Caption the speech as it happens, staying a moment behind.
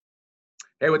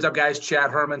Hey, what's up, guys? Chad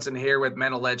Hermanson here with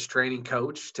Mental Edge Training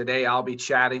Coach. Today, I'll be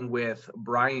chatting with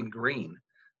Brian Green.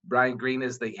 Brian Green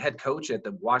is the head coach at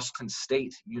the Washington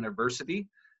State University.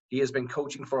 He has been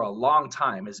coaching for a long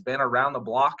time, has been around the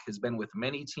block, has been with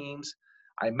many teams.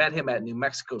 I met him at New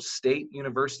Mexico State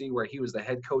University, where he was the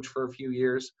head coach for a few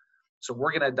years. So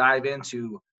we're going to dive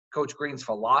into Coach Green's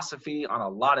philosophy on a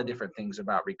lot of different things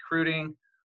about recruiting,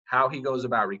 how he goes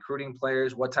about recruiting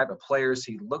players, what type of players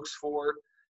he looks for,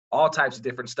 all types of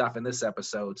different stuff in this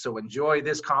episode. So enjoy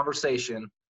this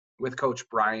conversation with Coach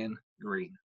Brian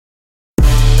Green.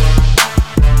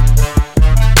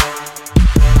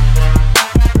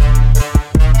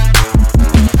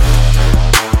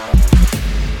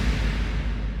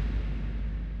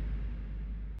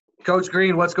 Coach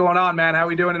Green, what's going on, man? How are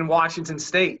we doing in Washington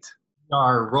State? We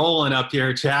are rolling up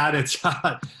here, Chad. It's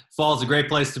fall's a great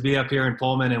place to be up here in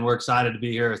Pullman, and we're excited to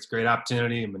be here. It's a great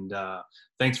opportunity, and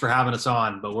thanks for having us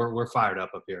on. But we're fired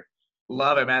up here.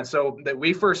 Love it, man. So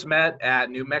we first met at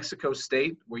New Mexico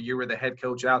State, where you were the head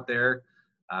coach out there,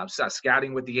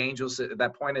 scouting with the Angels at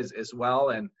that point as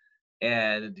well,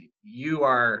 and you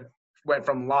went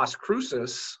from Las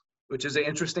Cruces, which is an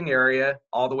interesting area,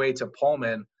 all the way to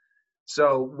Pullman.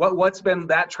 So what's been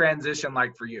that transition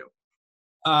like for you?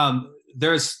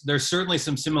 There's certainly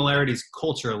some similarities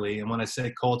culturally, and when I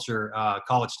say culture,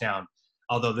 college town.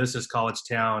 Although this is college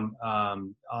town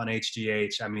on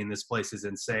HGH, I mean, this place is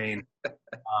insane.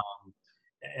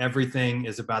 Everything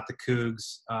is about the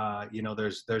Cougs.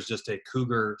 There's just a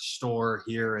Cougar store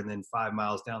here, and then 5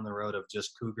 miles down the road of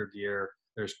just Cougar gear.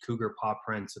 There's Cougar paw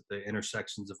prints at the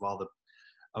intersections of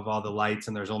all the lights,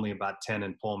 and there's only about 10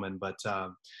 in Pullman. But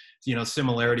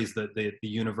similarities that the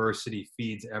university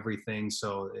feeds everything,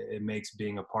 so it makes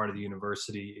being a part of the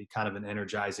university kind of an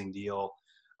energizing deal.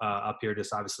 Up here,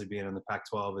 just obviously being in the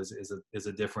Pac-12 is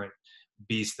a different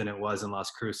beast than it was in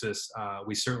Las Cruces.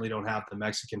 We certainly don't have the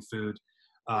Mexican food,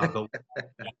 but we have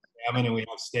salmon and we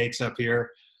have steaks up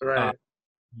here. Right.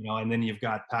 And then you've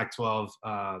got Pac-12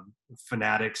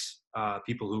 fanatics,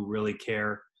 people who really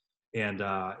care. And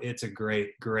it's a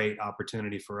great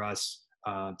opportunity for us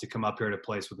to come up here at a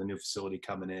place with a new facility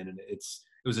coming in. And it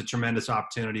was a tremendous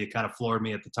opportunity. It kind of floored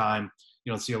me at the time.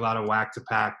 You don't see a lot of whack to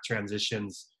pack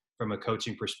transitions from a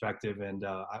coaching perspective. And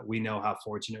we know how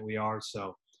fortunate we are.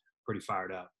 So pretty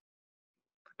fired up.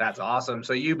 That's awesome.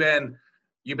 So you've been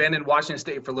in Washington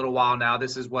State for a little while now.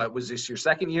 Was this your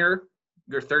second year,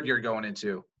 your third year going into?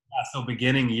 Yeah, so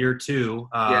beginning year 2,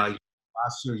 Yeah.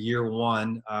 Last year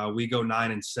 1, we go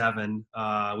 9-7.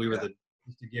 We were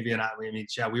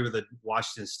Chad, we were the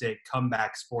Washington State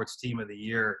comeback sports team of the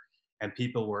year, and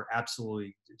people were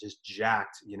absolutely just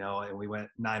jacked, and we went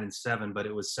 9-7, but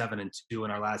it was 7-2 in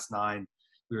our last 9.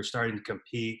 We were starting to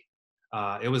compete.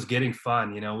 It was getting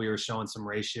fun. We were showing some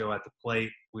ratio at the plate.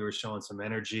 We were showing some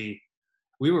energy.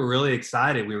 We were really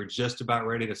excited. We were just about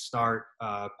ready to start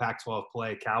Pac-12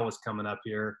 play. Cal was coming up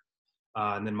here.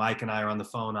 And then Mike and I are on the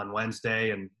phone on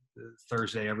Wednesday, and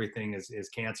Thursday everything is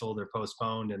canceled or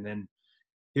postponed. And then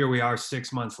here we are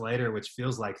 6 months later, which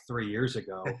feels like 3 years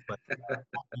ago. But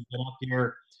we've been up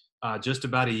here just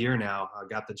about a year now. I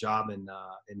got the job in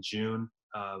June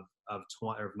of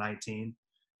 19,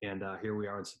 and here we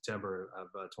are in September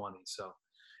of 20. So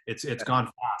it's gone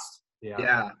fast.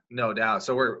 Yeah, no doubt.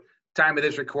 So time of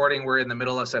this recording, we're in the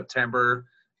middle of September.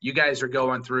 You guys are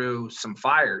going through some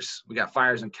fires. We got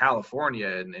fires in California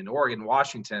and in Oregon,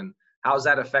 Washington. How's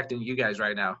that affecting you guys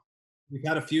right now? We've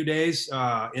had a few days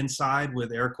inside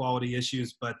with air quality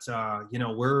issues, but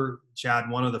we're, Chad,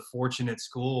 one of the fortunate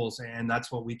schools, and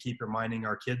that's what we keep reminding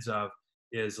our kids of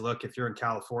is, look, if you're in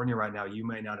California right now, you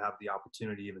may not have the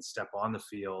opportunity to even step on the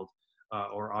field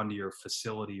or onto your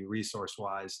facility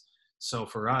resource-wise. So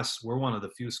for us, we're one of the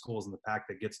few schools in the Pac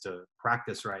that gets to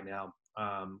practice right now.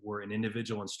 We're in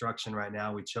individual instruction right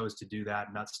now. We chose to do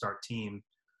that, not start team,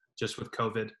 just with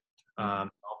COVID. All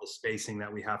the spacing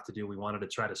that we have to do, we wanted to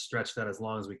try to stretch that as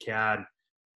long as we can,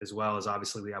 as well as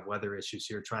obviously we have weather issues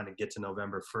here trying to get to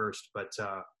November 1st.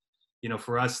 But,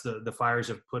 for us, the fires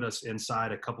have put us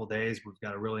inside a couple days. We've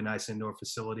got a really nice indoor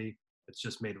facility. It's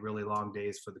just made really long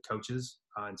days for the coaches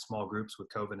in small groups with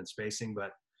COVID and spacing.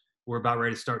 But we're about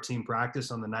ready to start team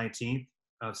practice on the 19th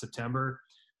of September.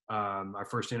 Our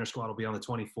first inter-squad will be on the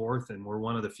 24th, and we're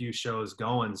one of the few shows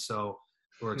going. So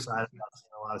we're excited about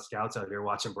seeing a lot of scouts out here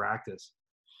watching practice.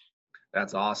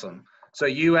 That's awesome. So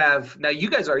you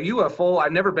guys, are you a full,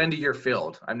 I've never been to your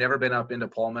field. I've never been up into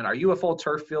Pullman. Are you a full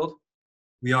turf field?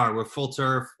 We are. We're full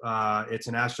turf. It's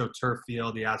an AstroTurf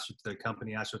field. The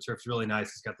company AstroTurf is really nice.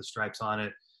 It's got the stripes on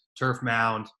it. Turf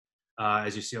mound,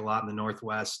 as you see a lot in the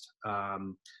Northwest.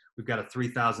 We've got a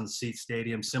 3,000 seat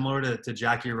stadium, similar to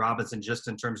Jackie Robinson, just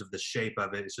in terms of the shape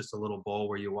of it. It's just a little bowl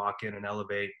where you walk in and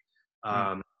elevate.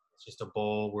 It's just a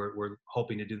bowl. We're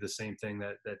hoping to do the same thing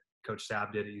that Coach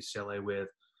Sabb did at UCLA with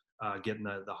getting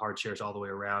the hard chairs all the way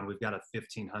around. We've got a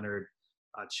 1,500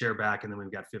 chair back, and then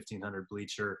we've got 1,500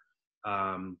 bleacher.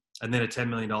 And then a $10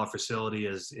 million facility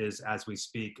is, as we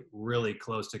speak, really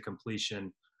close to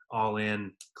completion, all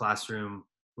in classroom,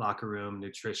 locker room,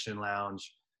 nutrition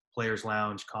lounge, players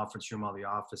lounge, conference room, all the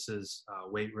offices,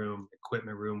 weight room,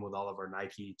 equipment room with all of our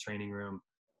Nike training room.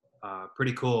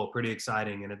 Pretty cool, pretty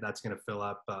exciting. And that's going to fill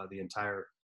up the entire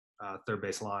third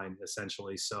base line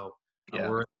essentially. So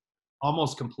we're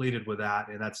almost completed with that.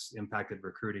 And that's impacted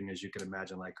recruiting, as you can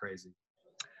imagine, like crazy.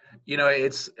 You know,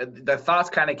 it's the thoughts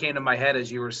kind of came to my head as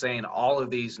you were saying all of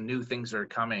these new things are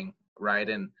coming, right?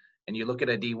 And you look at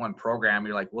a D1 program,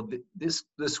 you're like, well, this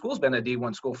school's been a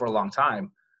D1 school for a long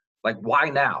time. Like, why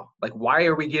now? Like, why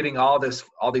are we getting all these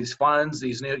funds?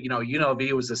 These new,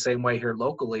 UNLV was the same way here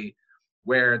locally,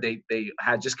 where they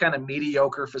had just kind of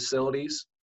mediocre facilities.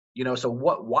 So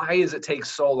why does it take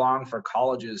so long for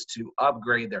colleges to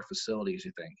upgrade their facilities,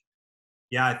 you think?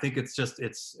 Yeah, I think it's just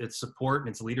it's support and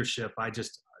it's leadership.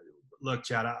 Look,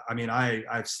 Chad, I mean,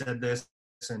 I've said this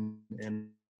and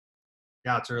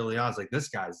yeah, it's early on. I was like, this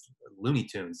guy's Looney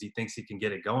Tunes. He thinks he can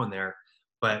get it going there.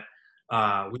 But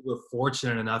we were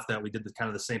fortunate enough that we did kind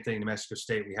of the same thing in New Mexico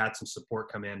State. We had some support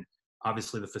come in.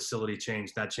 Obviously, the facility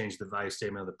changed. That changed the value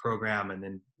statement of the program. And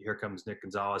then here comes Nick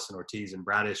Gonzalez and Ortiz and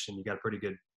Bradish, and you got a pretty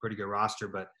good roster.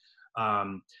 But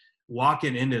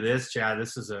walking into this, Chad,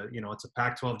 this is it's a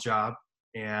Pac-12 job.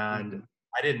 And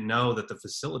I didn't know that the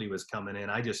facility was coming in.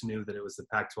 I just knew that it was the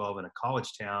Pac-12 in a college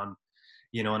town,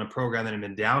 in a program that had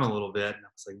been down a little bit. And I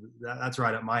was like, that's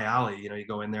right up my alley. You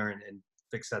go in there and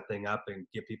fix that thing up and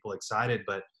get people excited.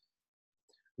 But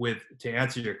to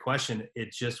answer your question,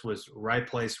 it just was right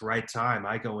place, right time.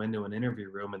 I go into an interview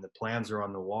room and the plans are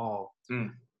on the wall.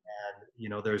 And,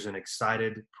 there's an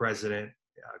excited president,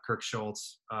 Kirk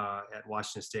Schultz at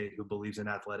Washington State, who believes in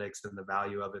athletics and the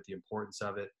value of it, the importance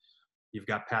of it. You've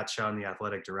got Pat Shun, the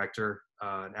athletic director,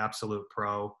 an absolute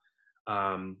pro,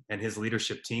 and his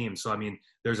leadership team. So, I mean,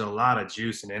 there's a lot of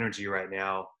juice and energy right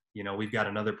now. We've got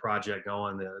another project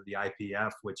going, the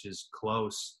IPF, which is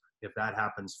close. If that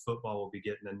happens, football will be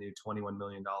getting a new $21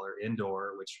 million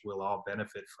indoor, which we'll all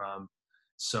benefit from.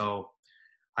 So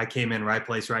I came in right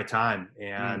place, right time.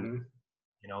 And,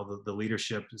 the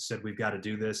leadership said, we've got to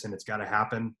do this and it's got to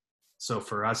happen. So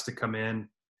for us to come in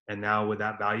and now with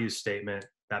that value statement,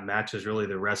 that matches really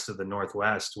the rest of the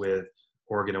Northwest with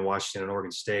Oregon and Washington and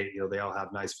Oregon State. They all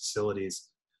have nice facilities.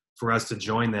 For us to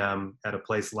join them at a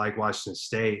place like Washington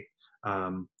State,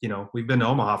 we've been to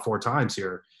Omaha 4 times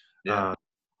here. Yeah.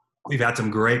 We've had some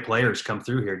great players come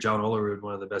through here. John Olerud,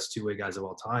 one of the best two-way guys of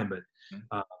all time,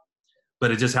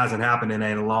 but it just hasn't happened in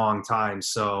a long time.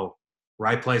 So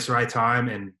right place, right time,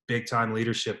 and big time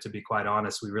leadership, to be quite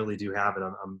honest. We really do have it.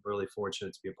 I'm really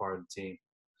fortunate to be a part of the team.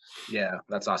 Yeah,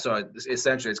 that's awesome. So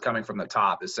essentially it's coming from the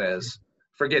top. It says,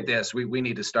 forget this. We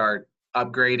need to start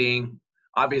upgrading.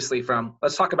 Obviously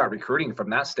let's talk about recruiting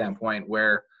from that standpoint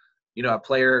where, a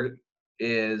player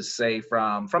is say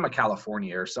from a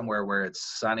California or somewhere where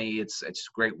it's sunny, it's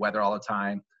great weather all the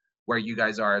time. Where you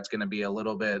guys are, it's going to be a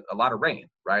lot of rain,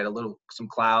 right? Some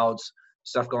clouds,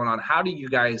 stuff going on. How do you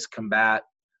guys combat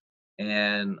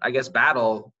and I guess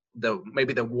battle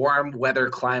maybe the warm weather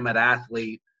climate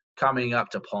athlete coming up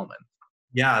to Pullman?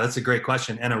 Yeah, that's a great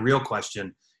question and a real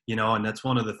question, and that's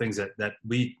one of the things that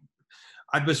we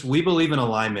believe in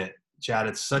alignment, Chad.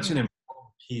 It's such an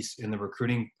important piece in the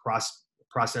recruiting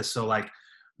process. So like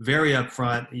very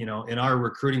upfront, in our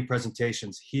recruiting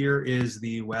presentations, here is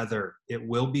the weather. It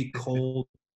will be cold.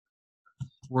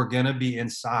 We're going to be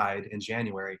inside in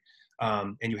January.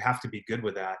 And you have to be good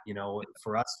with that.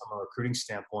 For us from a recruiting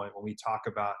standpoint, when we talk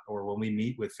about, or when we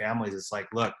meet with families, it's like,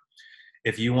 look,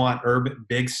 if you want urban,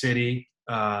 big city,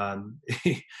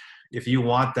 if you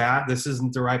want that, this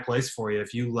isn't the right place for you.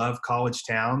 If you love college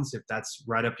towns, if that's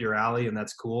right up your alley and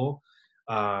that's cool,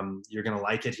 you're going to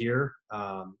like it here.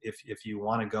 If you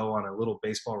want to go on a little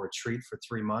baseball retreat for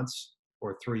 3 months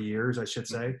or 3 years, I should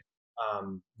say,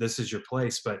 this is your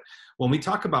place. But when we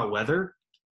talk about weather,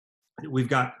 we've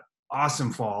got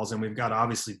awesome falls and we've got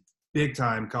obviously big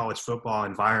time college football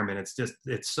environment.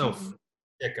 It's so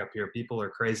thick up here. People are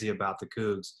crazy about the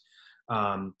Cougs.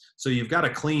 So you've got a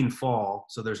clean fall,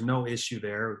 so there's no issue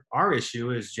there. Our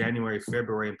issue is January,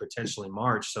 February, and potentially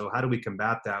March. So how do we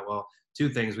combat that? Well, 2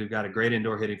 things. We've got a great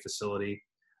indoor hitting facility.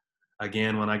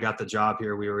 Again, when I got the job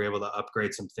here, we were able to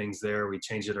upgrade some things there. We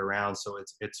changed it around. So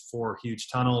it's 4 huge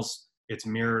tunnels. It's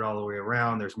mirrored all the way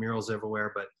around. There's murals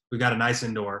everywhere, but we got a nice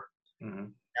indoor. Mm-hmm.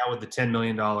 Now with the $10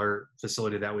 million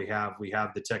facility that we have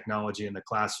the technology in the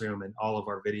classroom, and all of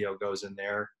our video goes in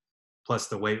there, plus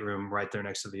the weight room right there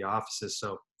next to the offices.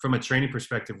 So from a training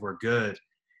perspective, we're good.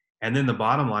 And then the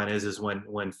bottom line is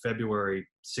when February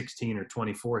 16 or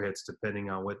 24 hits, depending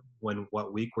on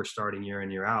what week we're starting year in,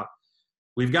 year out,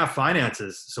 we've got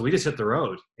finances. So we just hit the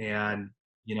road. And,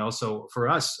 so for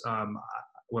us,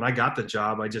 when I got the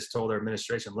job, I just told our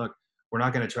administration, look, we're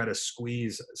not going to try to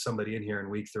squeeze somebody in here in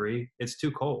week 3. It's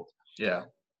too cold. Yeah.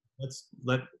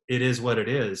 It is what it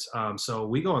is. So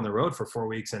we go on the road for 4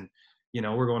 weeks, and,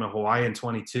 we're going to Hawaii in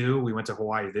 22. We went to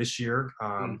Hawaii this year.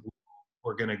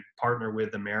 We're going to partner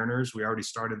with the Mariners. We already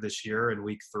started this year in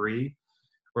week 3,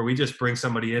 where we just bring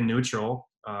somebody in neutral,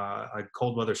 a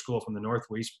cold weather school from the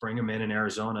Northwest, bring them in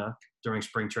Arizona during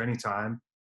spring training time,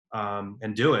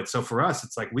 and do it. So for us,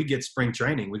 it's like we get spring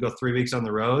training. We go 3 weeks on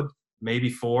the road, maybe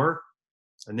 4.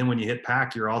 And then when you hit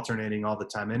pack, you're alternating all the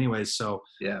time anyways. So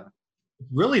yeah,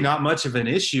 really not much of an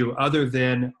issue other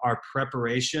than our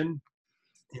preparation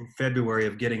in February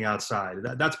of getting outside.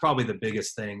 That's probably the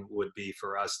biggest thing would be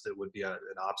for us. That would be an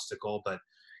obstacle, but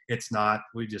it's not.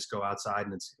 We just go outside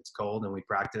and it's cold, and we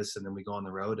practice, and then we go on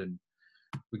the road, and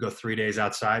we go 3 days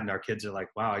outside, and our kids are like,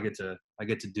 wow, I get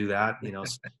to do that.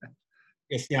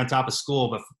 Stay on top of school,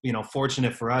 but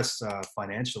fortunate for us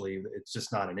financially, it's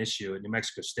just not an issue. At New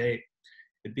Mexico State,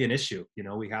 it'd be an issue.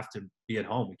 We have to be at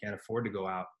home. We can't afford to go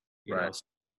out. Right.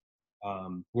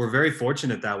 We're very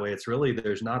fortunate that way. It's really,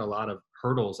 there's not a lot of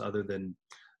hurdles other than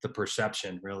the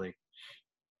perception, really.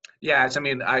 Yeah.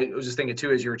 I was just thinking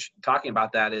too, as you were talking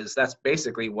about that's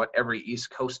basically what every East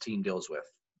Coast team deals with,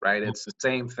 right? It's the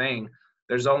same thing.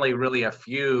 There's only really a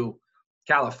few,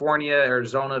 California,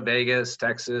 Arizona, Vegas,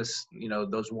 Texas,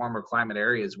 those warmer climate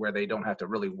areas where they don't have to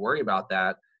really worry about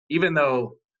that. Even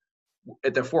though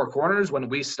at the Four Corners, when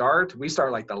we start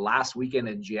like the last weekend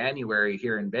in January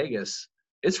here in Vegas,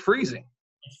 it's freezing.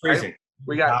 It's freezing. Right?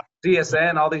 We got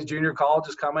CSN, all these junior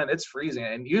colleges coming. It's freezing.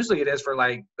 And usually it is for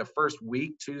like the first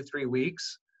week, 2-3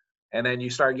 weeks. And then you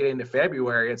start getting to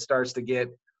February, it starts to get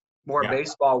more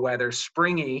baseball weather,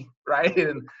 springy, right?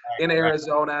 And in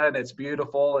Arizona, and it's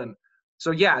beautiful. And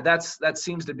so, that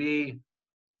seems to be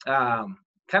kind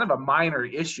of a minor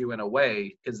issue in a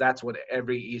way, because that's what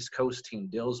every East Coast team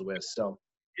deals with. So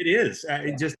it is.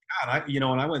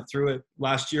 When I went through it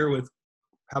last year with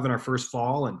having our first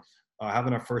fall and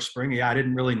having our first spring, I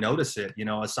didn't really notice it,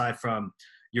 aside from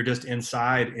you're just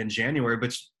inside in January,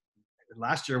 but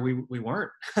last year we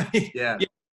weren't. Yeah.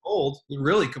 Cold,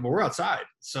 really, we're outside.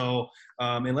 So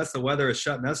unless the weather is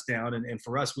shutting us down, and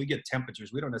for us, we get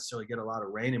temperatures. We don't necessarily get a lot of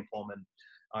rain in Pullman.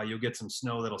 You'll get some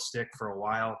snow that'll stick for a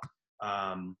while,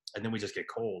 and then we just get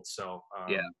cold. So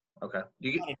okay.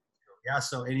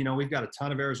 So we've got a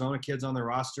ton of Arizona kids on the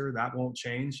roster. That won't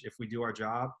change if we do our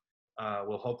job.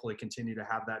 We'll hopefully continue to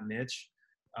have that niche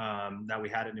that we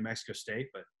had at New Mexico State,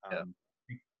 but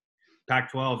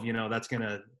Pac-12,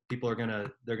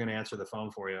 they're gonna answer the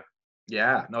phone for you.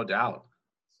 Yeah, no doubt.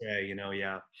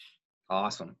 Yeah.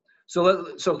 Awesome.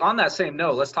 So on that same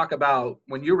note, let's talk about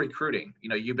when you're recruiting.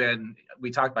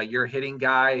 We talked about you're a hitting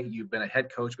guy. You've been a head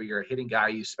coach, but you're a hitting guy.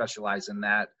 You specialize in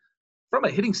that. From a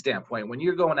hitting standpoint, when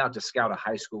you're going out to scout a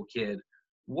high school kid,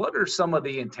 what are some of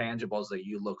the intangibles that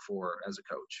you look for as a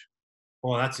coach?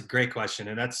 Well, that's a great question.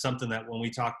 And that's something that when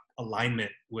we talk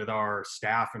alignment with our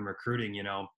staff and recruiting,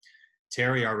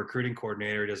 Terry, our recruiting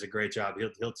coordinator, does a great job.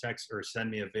 He'll text or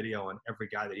send me a video on every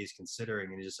guy that he's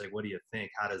considering, and he's just like, what do you think?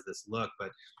 How does this look?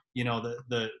 But,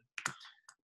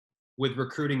 with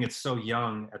recruiting, it's so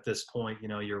young at this point.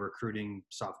 You're recruiting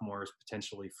sophomores,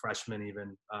 potentially freshmen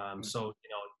even. So,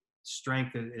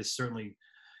 strength is certainly,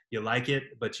 you like it,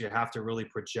 but you have to really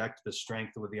project the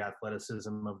strength with the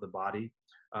athleticism of the body.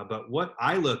 But what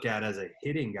I look at as a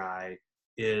hitting guy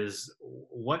is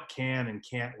what can and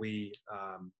can't we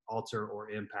alter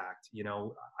or impact.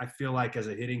 I feel like as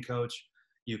a hitting coach,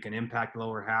 you can impact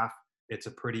lower half. It's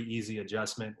a pretty easy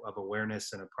adjustment of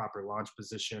awareness and a proper launch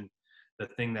position. The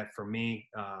thing that for me,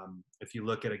 if you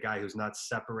look at a guy who's not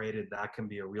separated, that can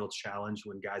be a real challenge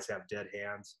when guys have dead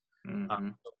hands. Mm-hmm.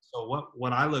 So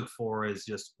what I look for is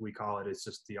we call it, it's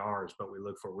just the R's, but we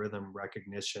look for rhythm,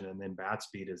 recognition, and then bat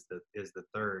speed is the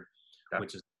third,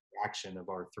 which is the action of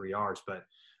our 3 R's.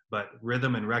 But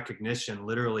rhythm and recognition,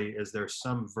 literally, is there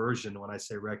some version, when I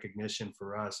say recognition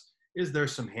for us, is there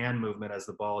some hand movement as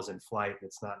the ball is in flight and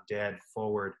it's not dead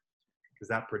forward, because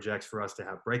that projects for us to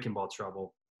have breaking ball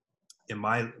trouble. In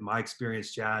my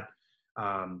experience, Chad,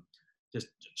 just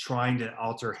trying to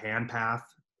alter hand path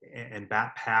and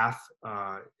bat path,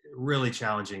 really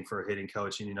challenging for a hitting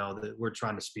coach. And that we're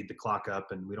trying to speed the clock up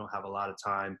and we don't have a lot of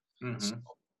time. Mm-hmm. So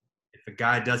If a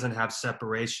guy doesn't have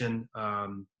separation,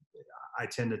 I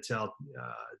tend to tell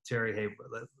Terry, hey,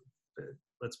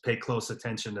 let's pay close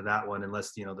attention to that one,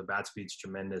 unless, you know, the bat speed's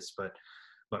tremendous. But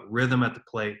rhythm at the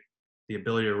plate, the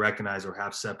ability to recognize or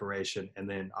have separation, and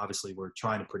then obviously we're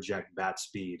trying to project bat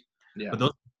speed. Yeah. But those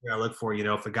are what I look for. You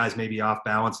know, if a guy's maybe off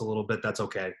balance a little bit, that's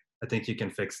okay. I think you can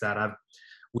fix that.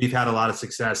 We've had a lot of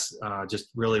success just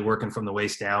really working from the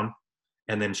waist down,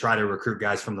 and then try to recruit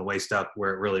guys from the waist up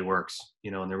where it really works,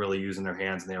 you know, and they're really using their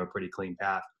hands and they have a pretty clean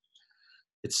path.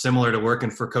 It's similar to working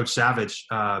for Coach Savage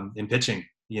in pitching,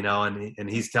 you know, and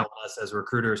he's telling us as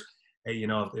recruiters, hey, you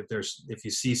know, if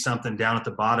you see something down at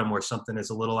the bottom where something is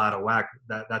a little out of whack,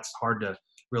 that's hard to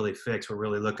really fix. We're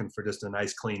really looking for just a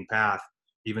nice clean path.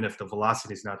 Even if the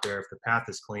velocity is not there, if the path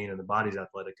is clean and the body's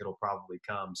athletic, it'll probably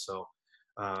come. So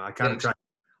I kind of try.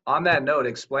 On that note,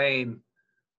 explain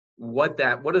what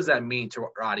does that mean to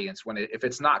our audience if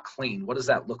it's not clean? What does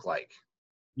that look like?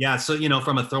 Yeah, so, you know,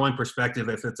 from a throwing perspective,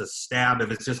 if it's a stab,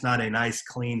 if it's just not a nice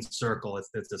clean circle, if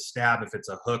it's a stab, if it's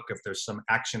a hook, if there's some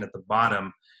action at the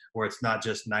bottom where it's not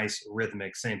just nice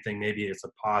rhythmic, same thing, maybe it's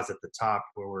a pause at the top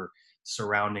where we're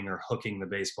surrounding or hooking the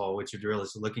baseball. What you're really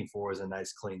looking for is a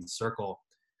nice clean circle.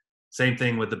 Same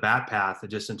thing with the bat path,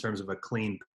 just in terms of a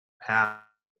clean path.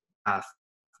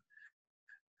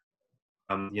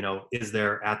 You know, is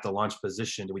there at the launch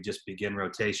position, do we just begin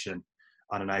rotation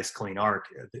on a nice clean arc?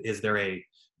 Is there a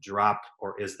drop,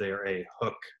 or is there a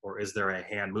hook, or is there a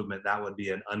hand movement? That would be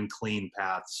an unclean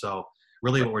path. So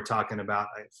really what we're talking about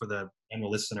for the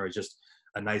annual listener is just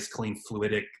a nice clean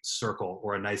fluidic circle,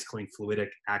 or a nice clean fluidic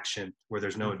action where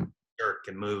there's no jerk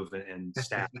and move and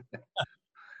stab.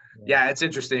 Yeah, it's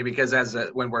interesting because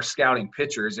when we're scouting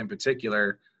pitchers in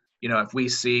particular, you know, if we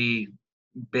see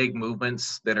big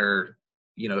movements that are,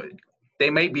 you know, they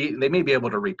may be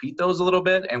able to repeat those a little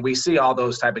bit, and we see all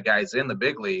those type of guys in the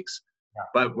big leagues. Yeah.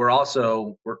 But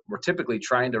we're typically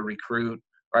trying to recruit,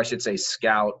 or I should say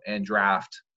scout and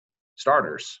draft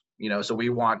starters, you know, so we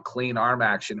want clean arm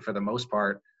action for the most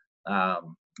part.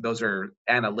 Those are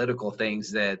analytical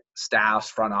things that staffs,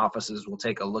 front offices will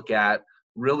take a look at,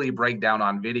 really break down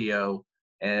on video.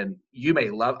 And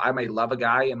I may love a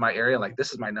guy in my area, like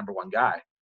this is my number one guy,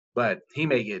 but he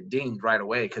may get dinged right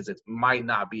away because it might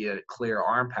not be a clear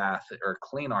arm path or a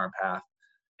clean arm path.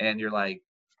 And you're like,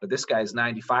 but this guy's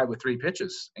 95 with 3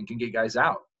 pitches and can get guys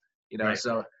out, you know? Right.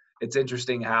 So it's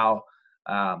interesting how,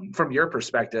 from your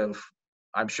perspective,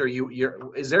 I'm sure we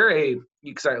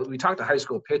talked to high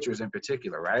school pitchers in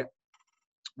particular, right?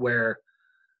 Where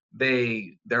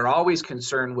they're always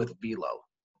concerned with velo,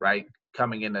 right?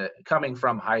 Coming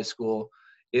from high school,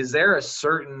 is there a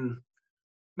certain,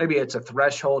 maybe it's a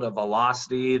threshold of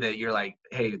velocity that you're like,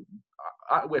 hey,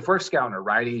 if we're scouting a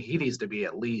righty, he needs to be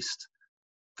at least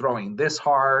throwing this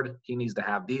hard. He needs to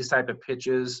have these type of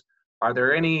pitches. Are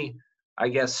there any, I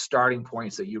guess, starting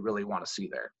points that you really want to see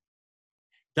there?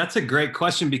 That's a great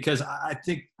question, because I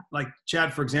think, like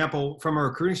Chad, for example, from a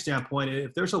recruiting standpoint,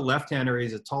 if there's a left-hander,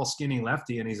 he's a tall, skinny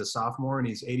lefty, and he's a sophomore and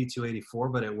he's 82, 84,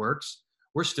 but it works,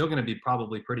 we're still going to be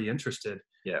probably pretty interested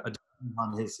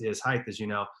on his height, as you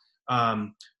know.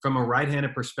 From a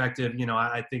right-handed perspective, you know,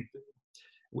 I think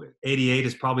 88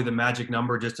 is probably the magic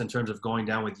number just in terms of going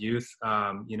down with youth.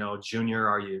 You know, junior,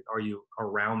 are you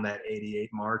around that 88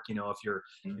 mark? You know, if you're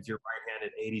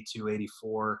right-handed, 82,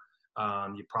 84,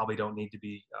 you probably don't need to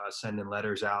be sending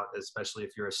letters out, especially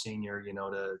if you're a senior, you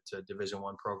know, to Division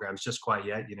I programs just quite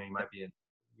yet. You know, you might be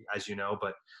as you know,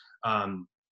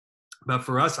 but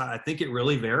for us, I think it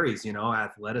really varies, you know,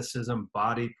 athleticism,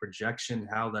 body, projection,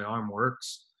 how the arm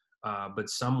works. But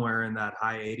somewhere in that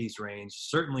high 80s range,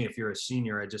 certainly if you're a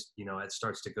senior, it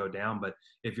starts to go down. But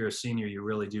if you're a senior, you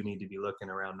really do need to be looking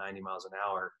around 90 miles an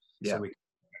hour. Yeah. So we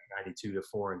 92 to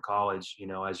 4 in college, you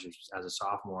know, as a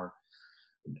sophomore.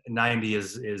 90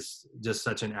 is just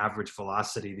such an average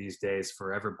velocity these days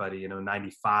for everybody. You know,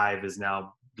 95 is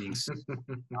now being so.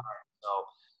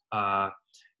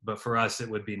 But for us, it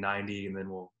would be 90, and then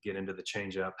we'll get into the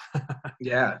changeup.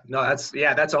 Yeah, no, that's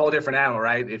a whole different animal,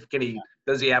 right?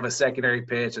 Does he have a secondary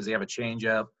pitch? Does he have a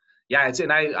changeup? Yeah,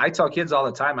 and I tell kids all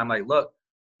the time, I'm like, look,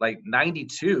 like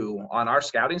 92 on our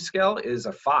scouting scale is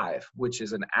a 5, which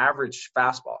is an average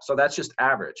fastball. So that's just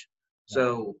average. Yeah.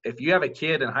 So if you have a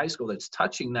kid in high school that's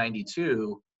touching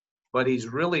 92, but he's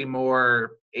really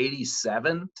more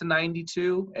 87 to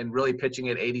 92 and really pitching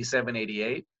at 87,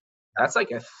 88, that's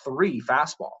like a 3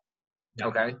 fastball. Yeah.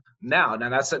 Okay. Now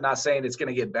that's not saying it's going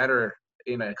to get better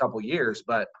in a couple years,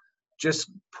 but just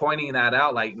pointing that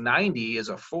out, like 90 is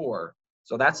a 4.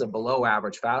 So that's a below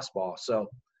average fastball. So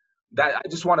that I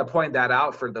just want to point that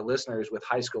out for the listeners with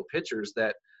high school pitchers,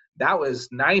 that that was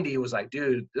 90 was like,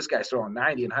 dude, this guy's throwing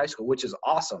 90 in high school, which is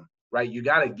awesome, right? You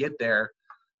got to get there.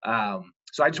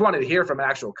 So I just wanted to hear from an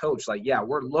actual coach, like, yeah,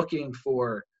 we're looking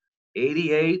for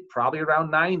 88, probably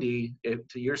around 90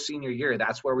 to your senior year.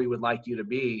 That's where we would like you to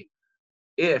be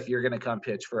if you're going to come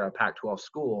pitch for a Pac-12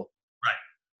 school.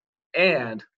 Right.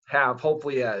 And have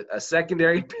hopefully a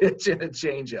secondary pitch and a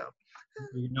changeup.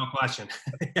 No question.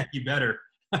 You better.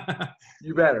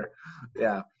 You better.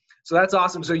 Yeah. So that's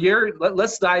awesome. So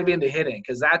let's dive into hitting,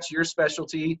 because that's your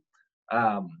specialty.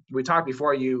 We talked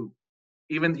before, you've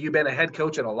been a head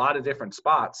coach at a lot of different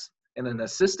spots and an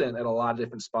assistant at a lot of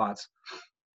different spots.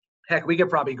 Heck, we could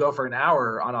probably go for an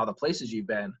hour on all the places you've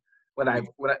been when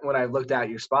I've looked at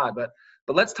your spot. But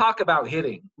let's talk about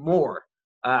hitting more.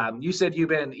 You said you've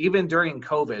been, even during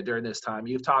COVID, during this time,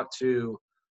 you've talked to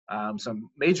some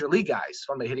major league guys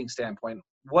from a hitting standpoint.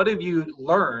 What have you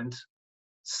learned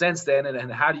since then,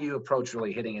 and how do you approach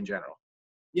really hitting in general?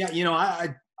 Yeah,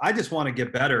 I just want to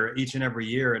get better each and every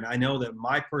year. And I know that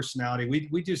my personality,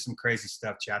 we do some crazy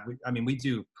stuff, Chad. We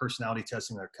do personality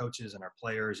testing with our coaches and our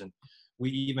players, and we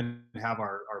even have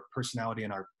our personality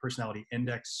and our personality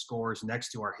index scores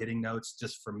next to our hitting notes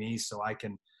just for me, so I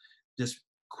can just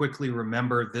quickly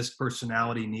remember this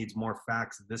personality needs more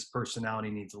facts, this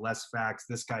personality needs less facts,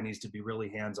 this guy needs to be really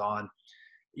hands-on.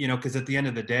 Because at the end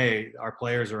of the day, our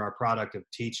players are our product of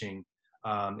teaching.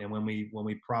 And when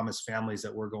we promise families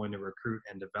that we're going to recruit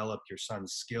and develop your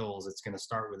son's skills, it's going to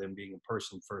start with him being a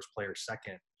person first, player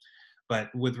second. But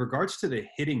with regards to the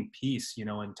hitting piece,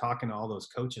 and talking to all those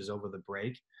coaches over the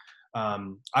break,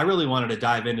 I really wanted to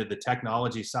dive into the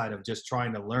technology side of just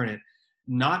trying to learn it,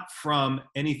 not from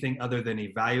anything other than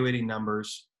evaluating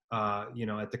numbers. At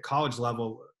the college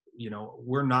level,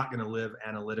 we're not going to live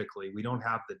analytically. We don't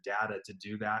have the data to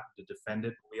do that, to defend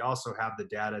it. We also have the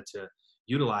data to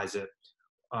utilize it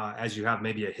as you have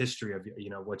maybe a history of,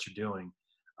 what you're doing.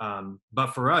 But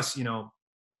for us,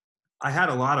 I had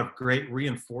a lot of great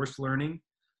reinforced learning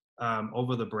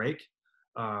over the break.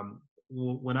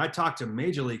 When I talk to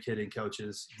major league hitting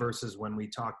coaches versus when we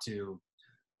talk to,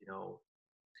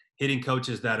 hitting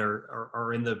coaches that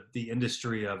are in the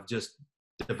industry of just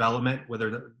development,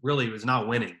 whether really it was not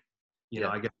winning,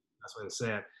 I guess that's the way to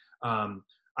say it.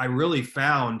 I really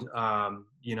found,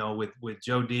 with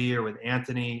Joe D or with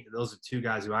Anthony, those are two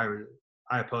guys who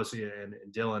I oppose to, and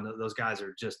Dylan, those guys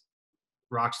are just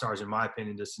rock stars in my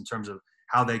opinion, just in terms of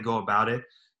how they go about it.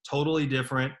 Totally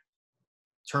different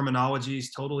terminologies,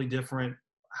 totally different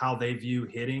how they view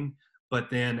hitting, but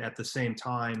then at the same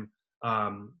time,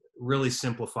 really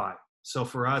simplify. So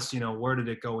for us, where did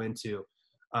it go into?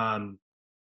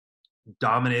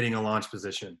 Dominating a launch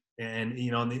position. And,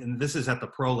 and this is at the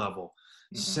pro level,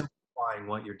 simplifying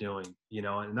what you're doing,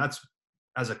 and that's,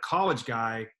 as a college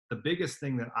guy, the biggest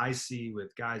thing that I see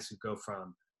with guys who go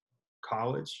from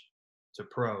college to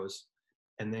pros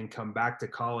and then come back to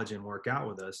college and work out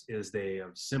with us is they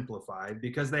have simplified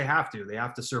because they have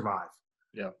to survive.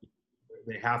 Yeah.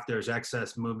 There's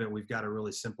excess movement. We've got to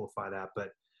really simplify that, but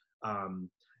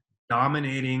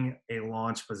dominating a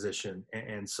launch position.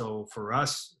 And so for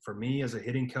me as a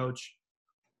hitting coach,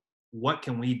 what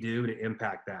can we do to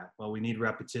impact that? Well, we need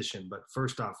repetition, but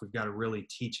first off, we've got to really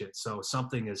teach it. So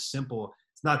something as simple,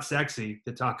 it's not sexy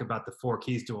to talk about the 4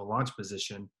 keys to a launch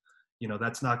position.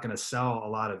 That's not going to sell a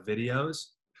lot of videos.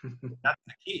 That's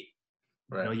the key.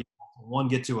 Right. You one,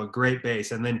 get to a great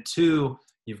base, and then 2,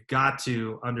 you've got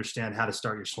to understand how to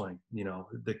start your swing,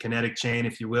 the kinetic chain,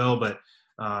 if you will, but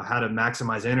how to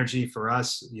maximize energy for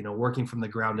us, working from the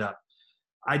ground up.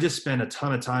 I just spend a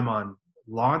ton of time on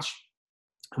launch,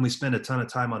 and we spend a ton of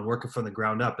time on working from the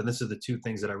ground up. And this is the 2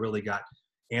 things that I really got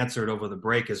answered over the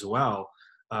break as well.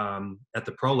 At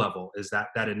the pro level is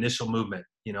that initial movement.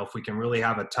 If we can really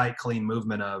have a tight, clean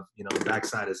movement of, the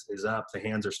backside is up, the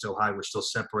hands are still high, we're still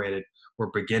separated,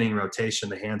 we're beginning rotation,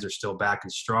 the hands are still back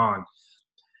and strong,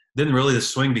 then really the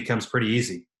swing becomes pretty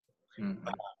easy. Mm-hmm.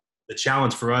 The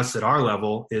challenge for us at our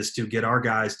level is to get our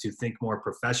guys to think more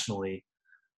professionally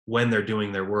when they're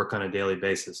doing their work on a daily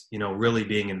basis, really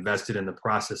being invested in the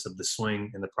process of the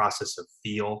swing and the process of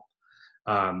feel,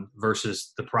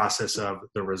 versus the process of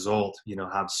the result.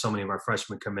 Have so many of our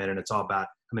freshmen come in and it's all about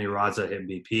how many rods I hit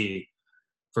BP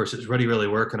versus what are you really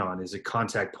working on? Is it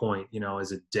contact point?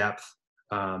 Is it depth?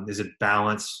 Is it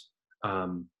balance?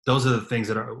 Those are the things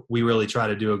that we really try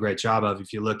to do a great job of.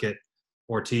 If you look at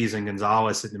Ortiz and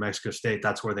Gonzalez at New Mexico State,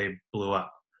 that's where they blew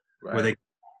up, right. Where they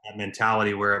that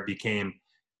mentality where it became,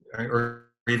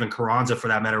 or even Carranza for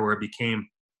that matter, where it became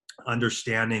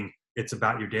understanding it's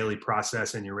about your daily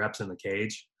process and your reps in the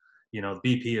cage.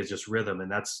 BP is just rhythm, and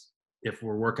that's if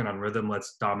we're working on rhythm,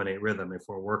 let's dominate rhythm. If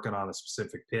we're working on a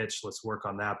specific pitch, let's work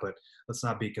on that, but let's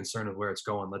not be concerned with where it's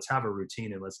going. Let's have a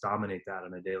routine and let's dominate that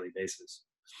on a daily basis.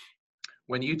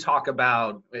 When you talk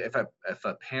about if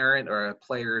a parent or a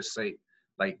player say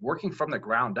like working from the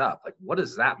ground up, like what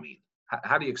does that mean?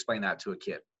 How do you explain that to a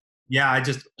kid? Yeah, I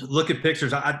just look at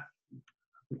pictures.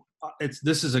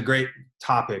 This is a great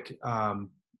topic.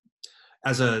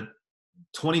 As a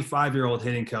 25-year-old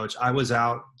hitting coach, I was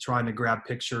out trying to grab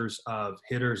pictures of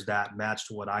hitters that matched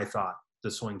what I thought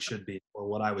the swing should be or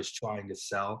what I was trying to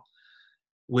sell.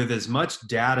 With as much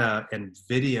data and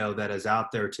video that is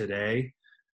out there today,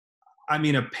 I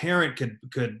mean, a parent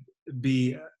could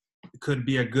be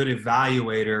a good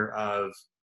evaluator of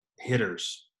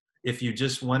hitters. If you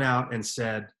just went out and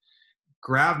said,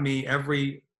 grab me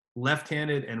every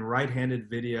left-handed and right-handed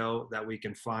video that we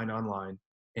can find online.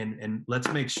 And let's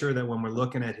make sure that when we're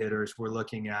looking at hitters, we're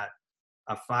looking at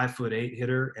a 5'8"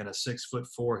 hitter and a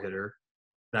 6'4" hitter.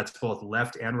 That's both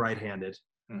left and right-handed.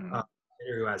 Mm-hmm. A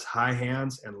hitter who has high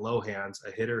hands and low hands.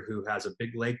 A hitter who has a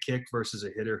big leg kick versus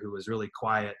a hitter who is really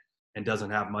quiet and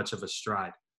doesn't have much of a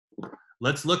stride.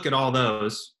 Let's look at all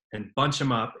those and bunch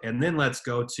them up, and then let's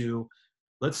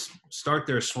start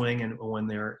their swing, and when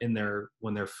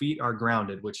their feet are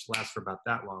grounded, which lasts for about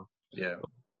that long. Yeah.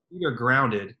 Feet are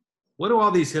grounded. What do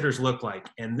all these hitters look like?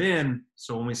 And then,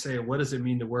 so when we say, what does it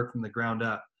mean to work from the ground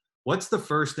up? What's the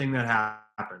first thing that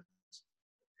happens?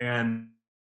 And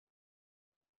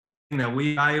that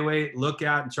we evaluate, look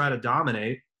at, and try to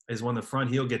dominate is when the front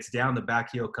heel gets down, the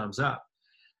back heel comes up.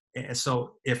 And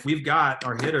so if we've got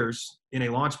our hitters in a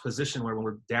launch position where when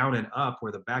we're down and up,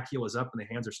 where the back heel is up and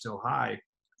the hands are still high,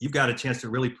 you've got a chance to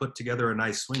really put together a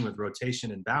nice swing with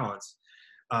rotation and balance.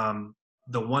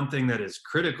 The one thing that is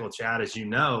critical, Chad, as you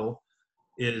know,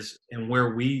 is, and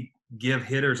where we give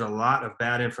hitters a lot of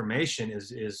bad information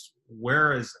is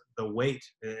where is the weight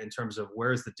in terms of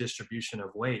where is the distribution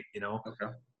of weight, you know?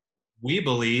 Okay.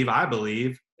 I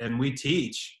believe, and we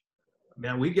teach,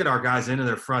 man, we get our guys into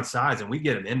their front sides and we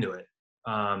get them into it.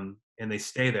 And they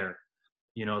stay there.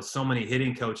 You know, so many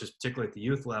hitting coaches, particularly at the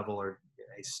youth level, are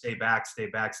hey, stay back, stay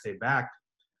back, stay back.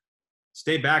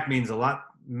 Stay back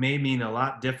may mean a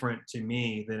lot different to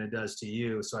me than it does to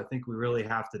you. So I think we really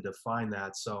have to define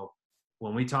that. So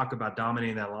when we talk about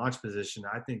dominating that launch position,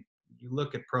 I think you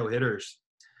look at pro hitters,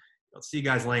 you'll see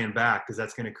guys laying back because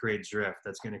that's going to create drift.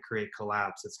 That's going to create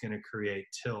collapse. It's going to create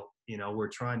tilt. You know, we're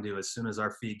trying to, as soon as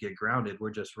our feet get grounded,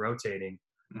 we're just rotating.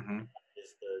 Mm-hmm.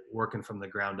 Is the working from the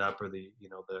ground up or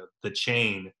the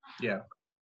chain. Yeah.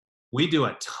 We do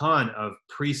a ton of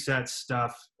preset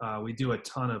stuff. We do a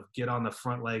ton of get on the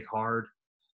front leg hard.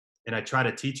 And I try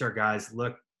to teach our guys,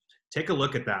 look, take a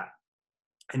look at that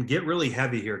and get really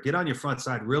heavy here. Get on your front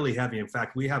side really heavy. In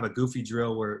fact, we have a goofy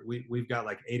drill where we've got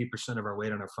like 80% of our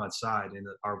weight on our front side, and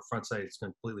our front side is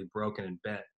completely broken and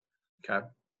bent. Okay.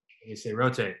 And you say,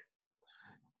 rotate.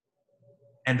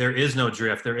 And there is no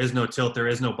drift. There is no tilt. There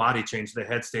is no body change. The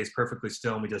head stays perfectly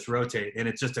still, and we just rotate. And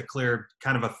it's just a clear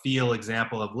kind of a feel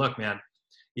example of, look, man,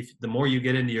 if the more you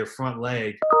get into your front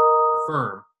leg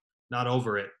firm, not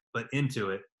over it, but into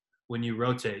it, when you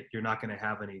rotate, you're not going to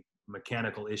have any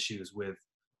mechanical issues with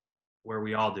where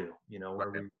we all do, you know, where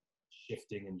we're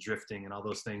shifting and drifting and all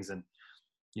those things. And,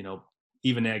 you know,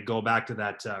 even to go back to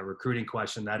that recruiting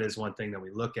question, that is one thing that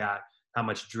we look at. How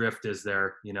much drift is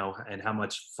there, you know, and how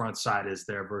much front side is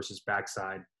there versus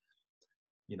backside.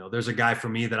 You know, there's a guy for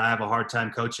me that I have a hard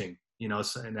time coaching, you know,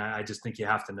 so, and I just think you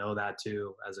have to know that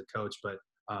too as a coach. But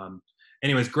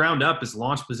anyways, ground up is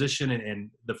launch position. And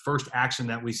the first action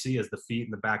that we see is the feet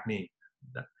and the back knee.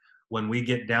 When we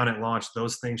get down at launch,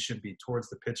 those things should be towards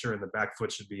the pitcher and the back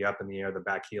foot should be up in the air, the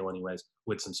back heel anyways,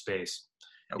 with some space.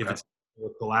 Okay. If it's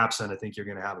collapsing, I think you're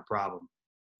going to have a problem.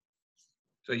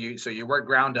 So you work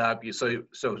ground up. So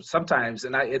sometimes,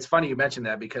 and it's funny you mentioned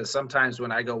that, because sometimes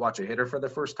when I go watch a hitter for the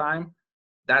first time,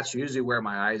 that's usually where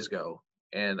my eyes go.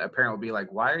 And a parent will be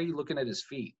like, "Why are you looking at his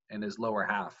feet and his lower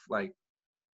half?" Like,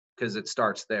 because it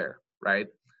starts there, right?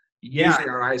 Yeah. Usually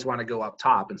our eyes want to go up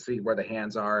top and see where the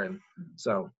hands are, and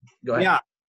so go ahead. Yeah,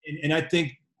 and I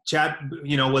think, Chad,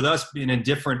 you know, with us being in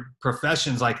different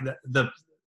professions, like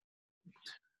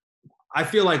I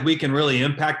feel like we can really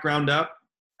impact ground up.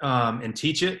 And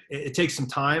teach it. It takes some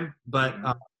time, but you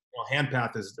know, hand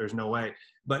path there's no way.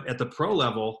 But at the pro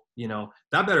level, you know,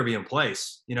 that better be in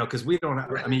place, you know, because we don't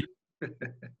have, I mean,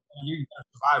 you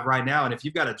survive right now. And if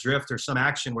you've got a drift or some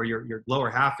action where your lower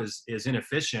half is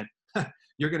inefficient,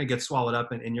 you're going to get swallowed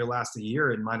up in your last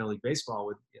year in minor league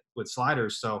baseball with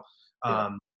sliders. So,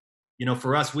 you know,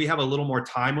 for us, we have a little more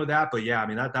time with that. But yeah, I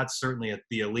mean, that's certainly at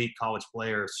the elite college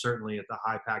player, certainly at the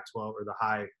high Pac-12 or the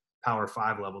high Power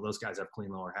 5 level, those guys have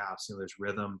clean lower halves. You know, there's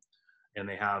rhythm, and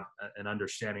they have an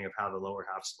understanding of how the lower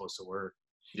half's supposed to work.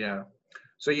 Yeah.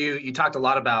 So you talked a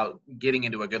lot about getting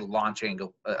into a good launch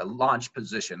angle, launch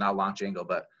position, not launch angle,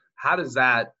 but how does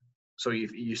that, so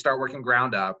you start working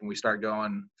ground up and we start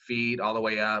going feet all the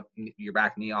way up, your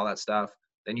back knee, all that stuff.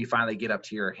 Then you finally get up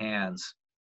to your hands.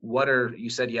 You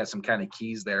said you had some kind of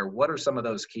keys there. What are some of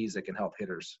those keys that can help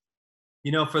hitters?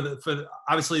 You know, for the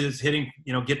obviously it's hitting,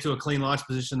 you know, get to a clean launch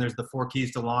position. There's the 4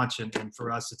 keys to launch. And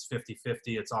for us, it's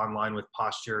 50-50. It's online with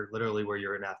posture, literally where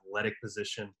you're in athletic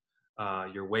position.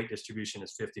 Your weight distribution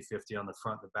is 50-50 on the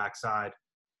front and the back side.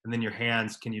 And then your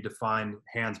hands, can you define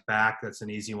hands back? That's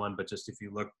an easy one. But just if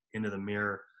you look into the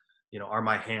mirror, you know, are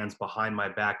my hands behind my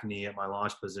back knee at my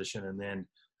launch position? And then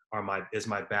is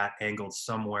my bat angled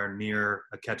somewhere near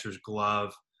a catcher's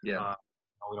glove? Yeah.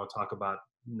 We don't talk about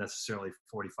necessarily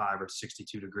 45 or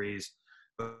 62 degrees,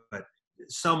 but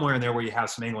somewhere in there where you have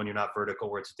some angle and you're not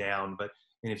vertical, where it's down.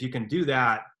 And if you can do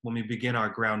that when we begin our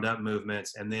ground up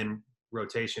movements, and then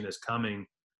rotation is coming,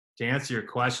 to answer your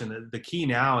question, the key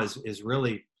now is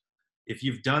really, if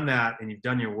you've done that and you've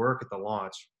done your work at the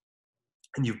launch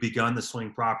and you've begun the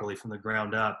swing properly from the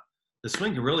ground up, the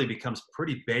swing really becomes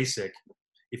pretty basic.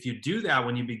 If you do that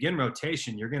when you begin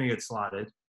rotation, you're going to get slotted,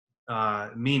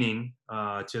 meaning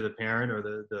to the parent or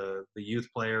the youth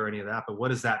player or any of that. But what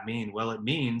does that mean? Well, it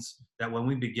means that when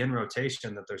we begin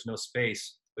rotation, that there's no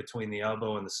space between the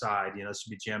elbow and the side. You know, it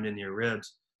should be jammed into your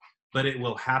ribs, but it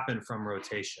will happen from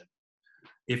rotation.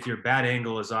 If your bat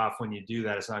angle is off when you do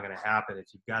that, it's not going to happen. If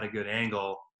you've got a good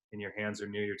angle and your hands are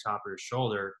near your top of your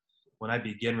shoulder, when I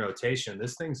begin rotation,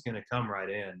 this thing's going to come right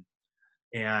in.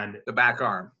 And the back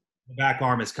arm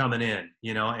is coming in,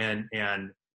 you know,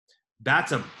 and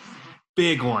that's a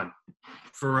big one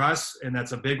for us. And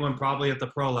that's a big one probably at the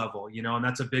pro level, you know, and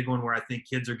that's a big one where I think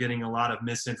kids are getting a lot of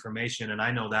misinformation. And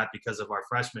I know that because of our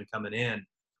freshmen coming in.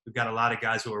 We've got a lot of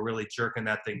guys who are really jerking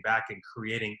that thing back and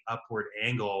creating upward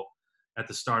angle at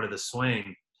the start of the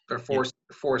swing. They're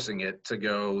forcing it to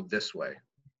go this way,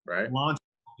 right? Launch,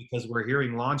 because we're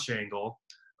hearing launch angle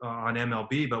on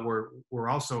MLB, but we're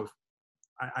also,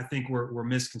 I think we're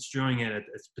misconstruing it,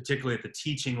 particularly at the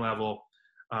teaching level.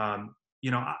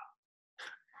 You know,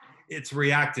 it's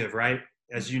reactive, right?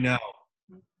 As you know,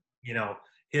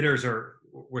 hitters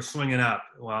we're swinging up.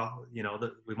 Well, you know,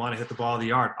 we want to hit the ball of the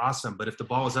yard. Awesome. But if the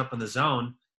ball is up in the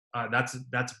zone,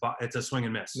 it's a swing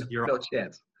and miss. You're no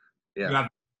chance. Yeah.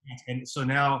 And so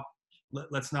now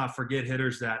let's not forget,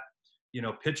 hitters, that, you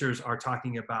know, pitchers are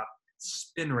talking about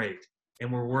spin rate,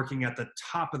 and we're working at the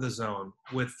top of the zone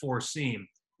with 4 seam.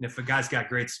 And if a guy's got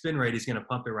great spin rate, he's going to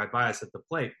pump it right by us at the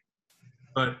plate.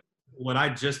 But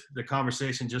the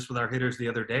conversation just with our hitters the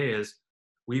other day is,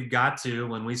 we've got to,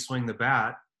 when we swing the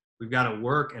bat, we've got to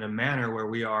work in a manner where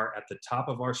we are at the top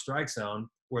of our strike zone,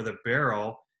 where the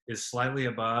barrel is slightly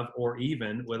above or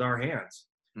even with our hands.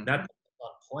 Mm-hmm. That's on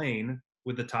plane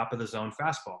with the top of the zone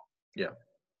fastball. Yeah.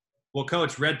 Well,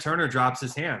 Coach, Red Turner drops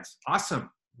his hands. Awesome.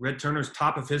 Red Turner's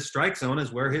top of his strike zone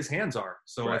is where his hands are.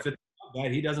 So right. If it's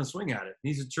bad, he doesn't swing at it.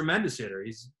 He's a tremendous hitter.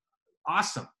 He's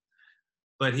awesome.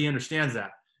 But he understands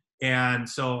that. And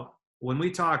so when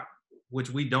we talk, which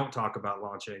we don't talk about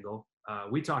launch angle,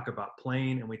 we talk about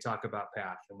plane and we talk about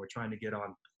path. And we're trying to get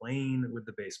on plane with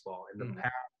the baseball. And the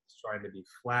path is trying to be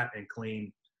flat and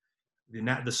clean.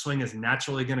 The swing is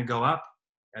naturally going to go up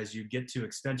as you get to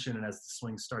extension, and as the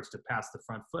swing starts to pass the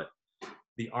front foot,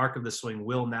 the arc of the swing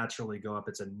will naturally go up.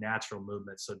 It's a natural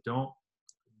movement. So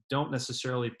don't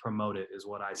necessarily promote it, is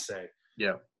what I say.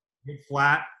 Yeah. Get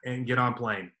flat and get on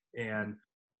plane. And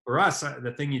for us,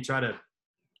 the thing we try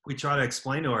to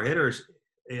explain to our hitters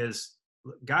is,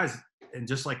 guys, and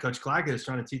just like Coach Claggett is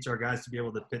trying to teach our guys to be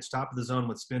able to pitch top of the zone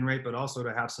with spin rate, but also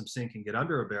to have some sink and get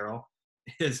under a barrel,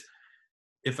 is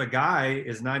if a guy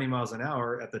is 90 miles an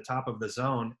hour at the top of the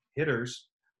zone, hitters,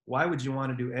 why would you want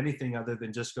to do anything other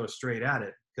than just go straight at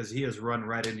it? Because he has run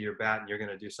right into your bat and you're going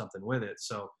to do something with it.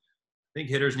 So I think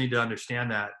hitters need to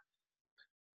understand that.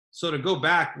 So to go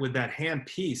back with that hand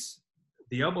piece,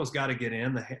 the elbow's got to get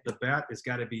in. The bat has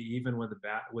got to be even with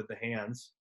the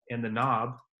hands, and the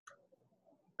knob.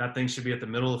 That thing should be at the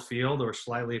middle of the field, or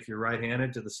slightly, if you're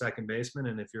right-handed, to the second baseman,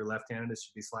 and if you're left-handed, it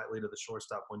should be slightly to the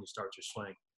shortstop when you start your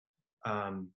swing.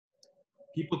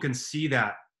 People can see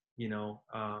that, you know,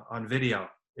 on video.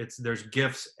 There's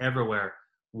GIFs everywhere.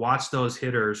 Watch those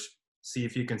hitters. See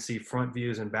if you can see front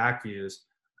views and back views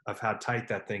of how tight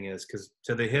that thing is. Because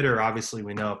to the hitter, obviously,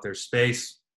 we know if there's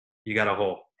space, you got a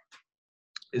hole.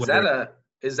 Is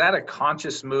that a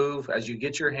conscious move as you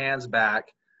get your hands back?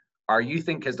 Are you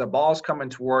thinking, because the ball's coming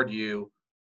toward you,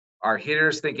 are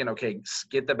hitters thinking, okay,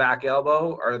 get the back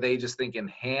elbow? Or are they just thinking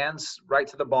hands right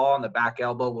to the ball and the back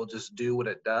elbow will just do what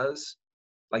it does?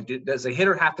 Like, does a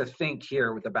hitter have to think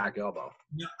here with the back elbow?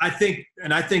 Yeah, I think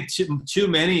too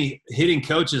many hitting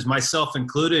coaches, myself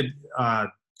included,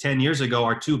 10 years ago,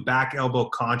 are too back elbow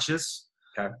conscious.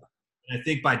 Okay. And I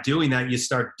think by doing that, you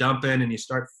start dumping and you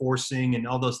start forcing and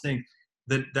all those things.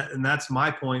 And that's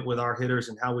my point with our hitters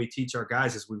and how we teach our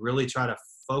guys is we really try to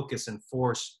focus and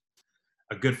force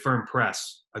a good firm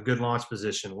press, a good launch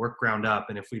position, work ground up.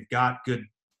 And if we've got good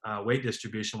weight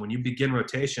distribution, when you begin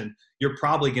rotation, you're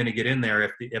probably going to get in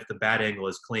there if the bat angle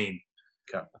is clean.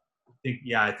 Okay.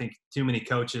 I think too many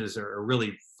coaches are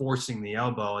really forcing the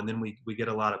elbow, and then we get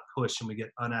a lot of push and we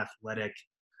get unathletic,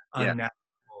 unnatural,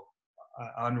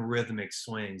 unrhythmic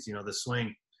swings. You know, the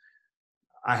swing.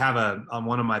 I have on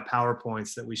one of my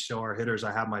PowerPoints that we show our hitters,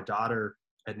 I have my daughter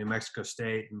at New Mexico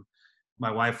State, and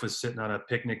my wife was sitting on a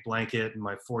picnic blanket, and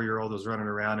my 4-year-old was running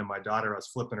around, and my daughter was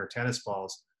flipping her tennis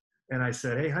balls. And I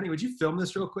said, "Hey, honey, would you film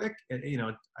this real quick?" And, you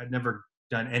know, I'd never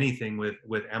done anything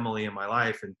with Emily in my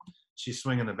life, and she's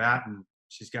swinging the bat, and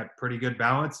she's got pretty good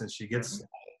balance, and she gets.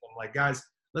 I'm like, guys,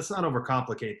 let's not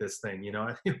overcomplicate this thing. You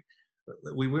know,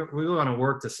 we want to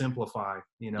work to simplify.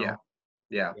 You know.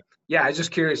 Yeah. I was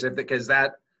just curious because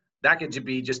that could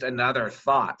be just another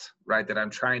thought, right? That I'm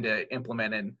trying to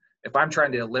implement, and if I'm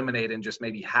trying to eliminate and just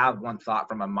maybe have one thought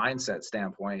from a mindset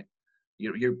standpoint,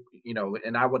 you know,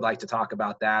 and I would like to talk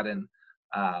about that. And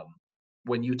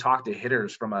when you talk to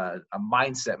hitters from a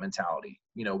mindset mentality,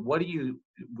 you know, do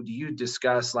you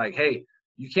discuss like, hey,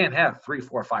 you can't have 3,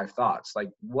 4, 5 thoughts? Like,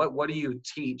 what do you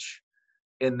teach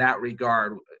in that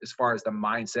regard as far as the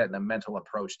mindset and the mental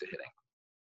approach to hitting?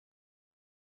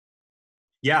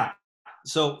 Yeah.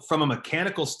 So from a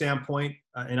mechanical standpoint,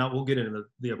 and we'll get into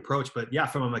the approach, but yeah,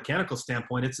 from a mechanical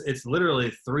standpoint, it's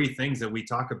literally 3 things that we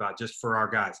talk about just for our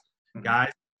guys. Mm-hmm.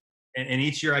 Guys, and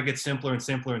each year I get simpler and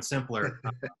simpler and simpler.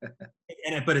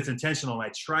 But it's intentional. I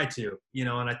try to, you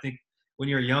know, and I think when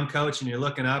you're a young coach and you're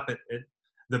looking up at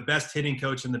the best hitting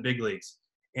coach in the big leagues,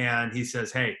 and he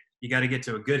says, "Hey, you got to get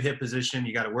to a good hit position.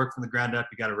 You got to work from the ground up.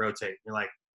 You got to rotate." You're like,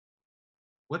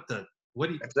 what do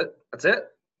you? That's it.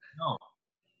 No.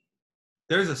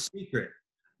 There's a secret.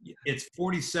 It's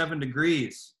 47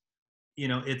 degrees. You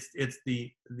know, it's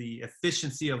the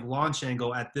efficiency of launch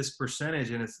angle at this percentage,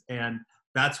 and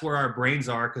that's where our brains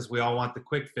are, because we all want the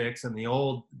quick fix. And the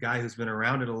old guy who's been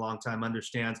around it a long time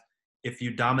understands if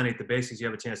you dominate the bases, you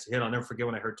have a chance to hit. I'll never forget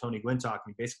when I heard Tony Gwynn talk,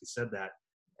 and he basically said that,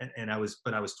 and I was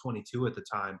 22 at the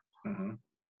time. Mm-hmm.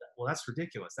 Well, that's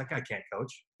ridiculous. That guy can't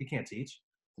coach. He can't teach.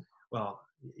 Well,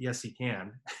 yes, he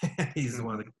can. He's Mm-hmm.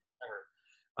 one of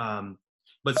the.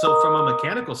 But so from a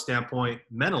mechanical standpoint,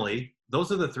 mentally,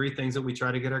 those are the 3 things that we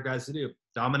try to get our guys to do: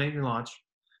 dominate your launch,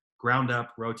 ground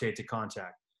up, rotate to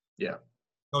contact. Yeah.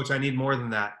 Coach, I need more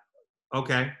than that.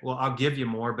 Okay, well, I'll give you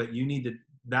more, but you need to,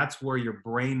 that's where your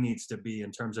brain needs to be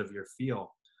in terms of your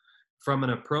feel. From an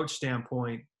approach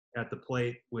standpoint at the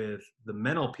plate with the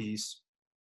mental piece,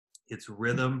 it's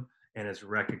rhythm and it's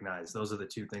recognize. Those are the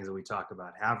 2 things that we talk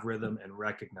about: have rhythm and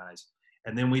recognize.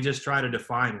 And then we just try to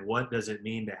define, what does it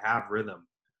mean to have rhythm?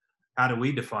 How do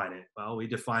we define it? Well, we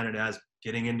define it as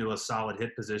getting into a solid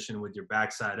hit position with your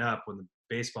backside up when the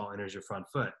baseball enters your front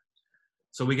foot.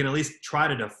 So we can at least try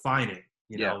to define it,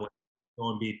 you know, when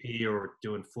going BP or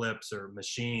doing flips or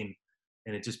machine.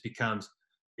 And it just becomes,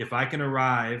 if I can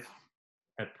arrive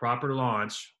at proper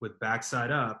launch with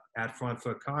backside up at front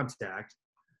foot contact,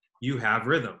 you have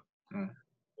rhythm. Mm.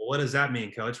 Well, what does that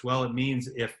mean, Coach? Well, it means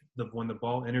when the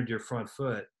ball entered your front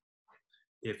foot,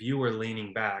 if you were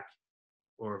leaning back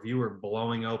or if you were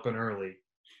blowing open early,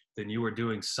 then you were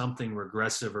doing something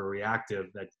regressive or reactive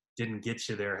that didn't get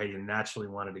you there. Hey, you naturally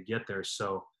wanted to get there.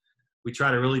 So we try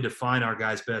to really define our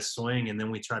guy's best swing, and then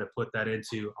we try to put that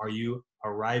into, are you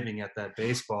arriving at that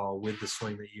baseball with the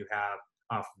swing that you have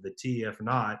off of the tee? If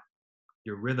not,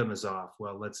 your rhythm is off.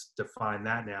 Well, let's define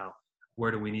that now. Where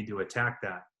do we need to attack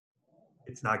that?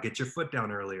 It's not get your foot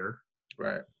down earlier.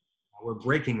 Right. We're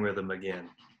breaking rhythm again.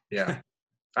 Yeah.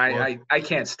 I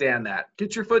can't stand that.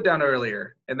 Get your foot down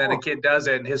earlier. And then a kid does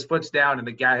it and his foot's down and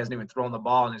the guy hasn't even thrown the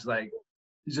ball and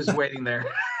he's just waiting there.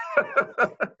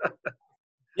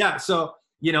 Yeah. So,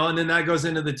 you know, and then that goes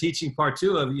into the teaching part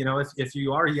too of, you know, if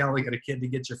you are yelling at a kid to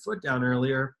get your foot down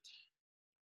earlier,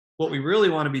 what we really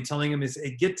want to be telling them is,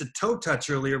 hey, get to toe touch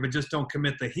earlier, but just don't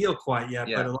commit the heel quite yet.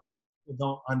 Yeah. But a lot of people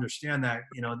don't understand that,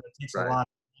 you know, that takes a lot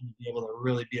to be able to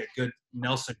really be a good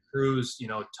Nelson Cruz, you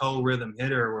know, toe rhythm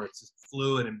hitter where it's just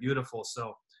fluid and beautiful.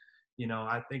 So, you know,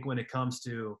 I think when it comes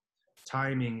to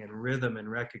timing and rhythm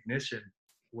and recognition,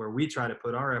 where we try to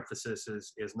put our emphasis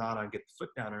is not on get the foot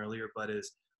down earlier, but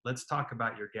is let's talk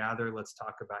about your gather. Let's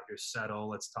talk about your settle.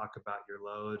 Let's talk about your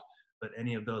load. But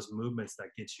any of those movements that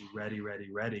get you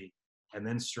ready, and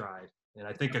then stride. And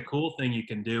I think a cool thing you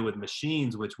can do with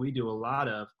machines, which we do a lot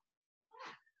of,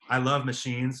 I love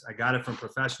machines. I got it from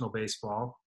professional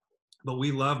baseball, but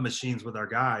we love machines with our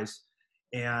guys.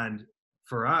 And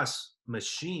for us,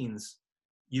 machines,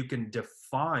 you can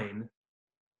define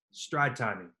stride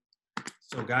timing.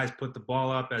 So guys put the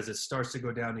ball up as it starts to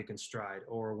go down, you can stride.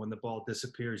 Or when the ball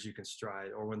disappears, you can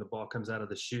stride. Or when the ball comes out of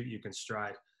the chute, you can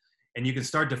stride. And you can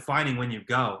start defining when you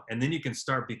go. And then you can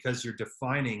start, because you're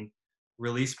defining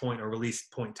release point or release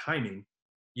point timing,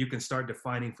 you can start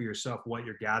defining for yourself what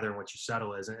your gather and what your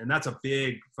settle is. And that's a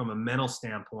big, from a mental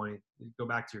standpoint, go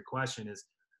back to your question, is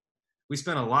we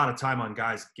spend a lot of time on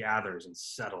guys' gathers and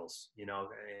settles, you know,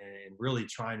 and really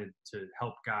trying to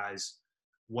help guys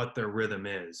what their rhythm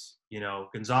is. You know,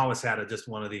 Gonzalez had just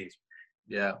one of these.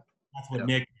 Yeah. That's what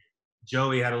Nick,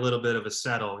 Joey had a little bit of a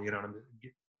settle, you know, I'm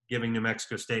giving New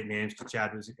Mexico State names to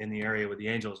Chad who's in the area with the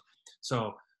Angels.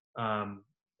 So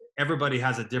everybody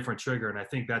has a different trigger. And I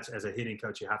think that's, as a hitting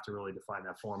coach, you have to really define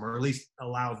that for them, or at least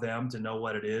allow them to know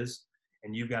what it is.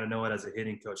 And you've got to know it as a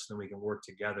hitting coach, so then we can work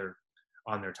together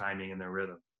on their timing and their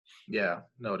rhythm. Yeah,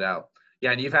 no doubt.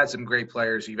 Yeah, and you've had some great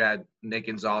players. You've had Nick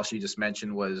Gonzalez, you just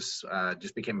mentioned, was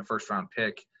just became a first-round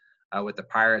pick with the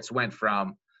Pirates. Went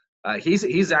from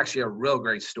he's actually a real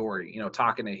great story, you know,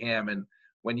 talking to him. And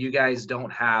when you guys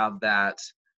don't have that,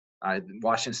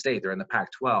 Washington State, they're in the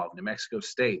Pac-12, New Mexico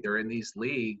State, they're in these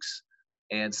leagues,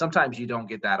 and sometimes you don't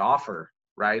get that offer,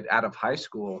 right, out of high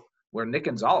school, where Nick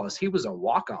Gonzalez, he was a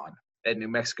walk-on at New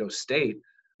Mexico State.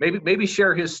 Maybe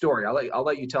share his story. I'll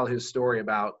let you tell his story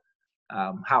about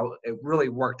how it really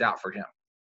worked out for him.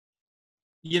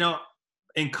 You know,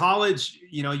 in college,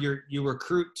 you know, you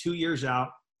recruit 2 years out,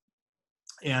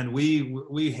 and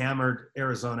we hammered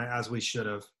Arizona as we should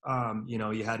have. You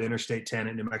know, you had Interstate 10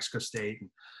 at New Mexico State.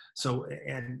 So,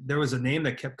 and there was a name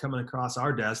that kept coming across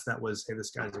our desk that was, hey,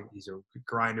 this guy's he's a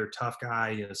grinder, tough guy,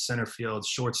 you know, center field,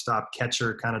 shortstop,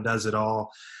 catcher, kind of does it all.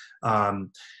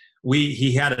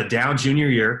 He had a down junior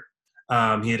year.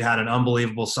 He had an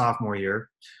unbelievable sophomore year.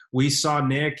 We saw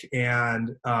Nick,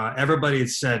 and everybody had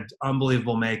said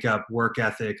unbelievable makeup, work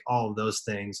ethic, all of those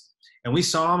things. And we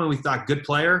saw him, and we thought, good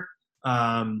player.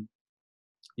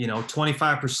 You know,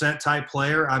 25% type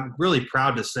player. I'm really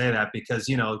proud to say that, because,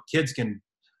 you know, kids can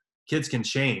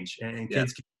change, and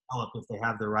kids can develop if they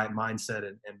have the right mindset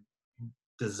and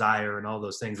desire and all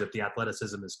those things, if the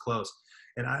athleticism is close.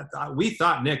 And we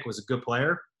thought Nick was a good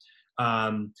player.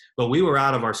 But we were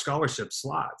out of our scholarship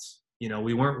slots. You know,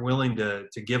 we weren't willing to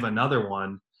give another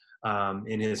one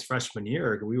in his freshman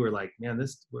year. We were like, man,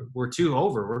 we're too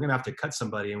over. We're going to have to cut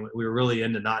somebody. And we were really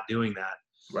into not doing that.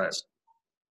 Right. So,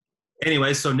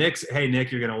 anyway, so hey,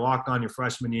 Nick, you're going to walk on your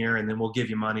freshman year, and then we'll give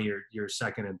you money your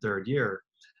second and third year.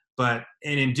 And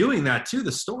in doing that too,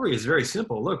 the story is very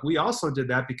simple. Look, we also did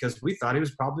that because we thought he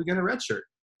was probably going to redshirt.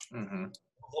 Mm-hmm.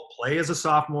 He'll play as a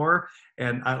sophomore.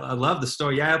 And I love the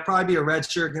story. Yeah, he'll probably be a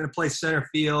redshirt, going to play center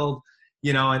field,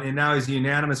 you know, and now he's a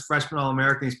unanimous freshman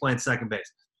All-American. He's playing second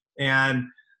base. And,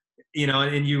 you know,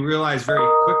 and you realize very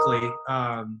quickly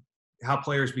how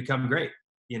players become great,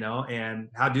 you know, and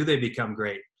how do they become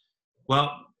great?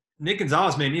 Well, Nick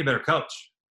Gonzalez made me a better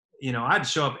coach. You know, I'd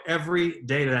show up every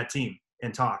day to that team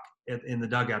and talk in the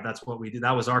dugout. That's what we did.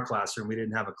 That was our classroom. We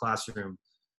didn't have a classroom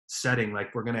setting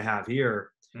like we're going to have here.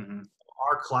 Mm-hmm.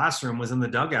 Our classroom was in the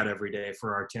dugout every day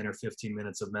for our 10 or 15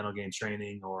 minutes of mental game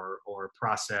training or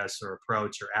process or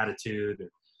approach or attitude,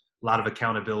 a lot of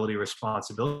accountability,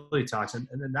 responsibility talks. And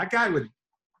then that guy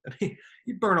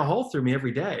he'd burn a hole through me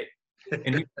every day.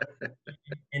 And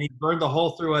he burned the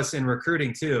hole through us in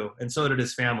recruiting too. And so did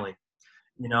his family,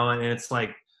 you know, and it's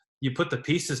like, you put the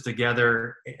pieces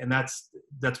together, and that's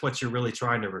what you're really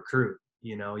trying to recruit.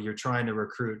 You know, you're trying to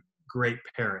recruit great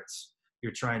parents.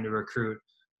 You're trying to recruit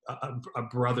a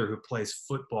brother who plays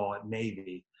football at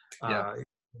Navy,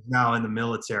 now in the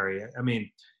military. I mean,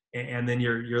 and then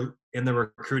you're in the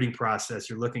recruiting process.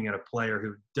 You're looking at a player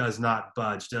who does not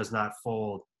budge, does not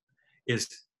fold,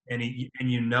 and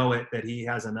you know it, that he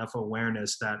has enough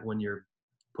awareness that when you're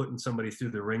putting somebody through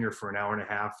the ringer for an hour and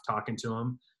a half talking to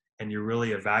them, and you're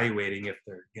really evaluating if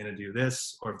they're going to do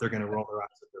this, or if they're going to roll their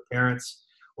eyes at their parents,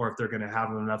 or if they're going to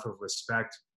have enough of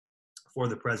respect for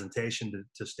the presentation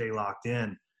to stay locked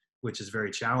in, which is very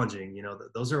challenging. You know,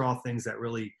 those are all things that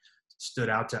really stood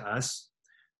out to us.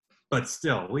 But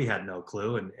still, we had no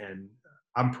clue. And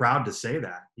I'm proud to say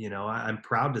that. You know, I'm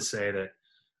proud to say that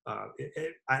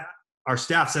our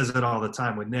staff says it all the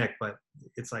time with Nick, but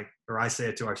it's like, or I say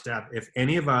it to our staff, if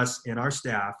any of us in our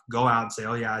staff go out and say,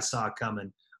 oh yeah, I saw it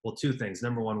coming, Well, two things.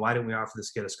 Number one, why didn't we offer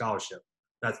this kid a scholarship?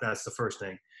 That's the first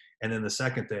thing. And then the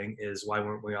second thing is, why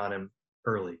weren't we on him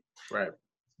early? Right.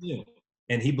 Yeah.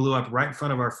 And he blew up right in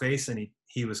front of our face, and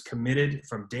he was committed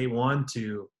from day one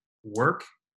to work,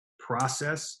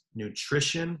 process,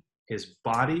 nutrition, his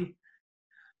body.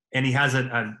 And he has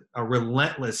a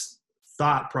relentless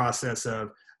thought process of,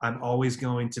 I'm always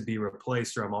going to be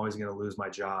replaced, or I'm always going to lose my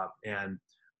job. And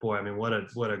boy, I mean, what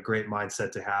a great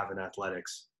mindset to have in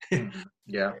athletics.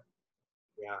 Yeah.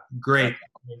 Yeah.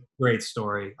 Great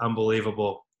story.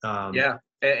 Unbelievable. Yeah.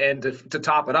 And to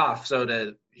top it off,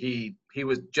 so he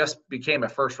became a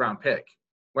first round pick,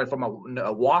 went from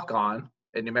a walk on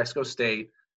at New Mexico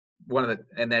State,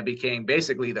 and then became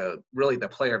basically the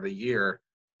player of the year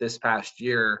this past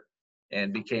year,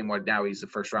 and became what now he's the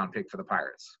first round pick for the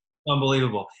Pirates.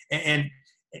 Unbelievable. And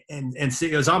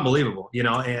see, it was unbelievable,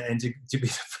 and to be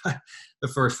the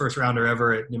first rounder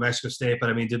ever at New Mexico State,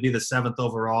 but I mean, to be the 7th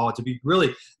overall, to be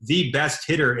really the best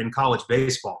hitter in college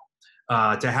baseball,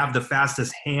 to have the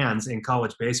fastest hands in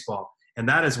college baseball. And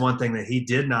that is one thing that he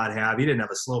did not have. He didn't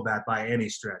have a slow bat by any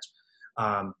stretch.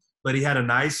 But he had a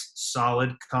nice,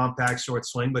 solid, compact, short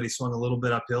swing, but he swung a little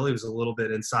bit uphill. He was a little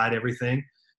bit inside everything.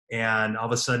 And all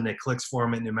of a sudden it clicks for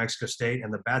him at New Mexico State,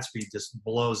 and the bat speed just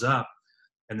blows up.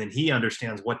 And then he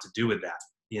understands what to do with that.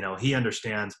 He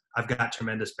understands, I've got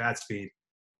tremendous bat speed.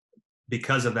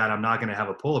 Because of that, I'm not going to have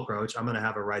a pull approach. I'm going to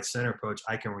have a right center approach.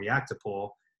 I can react to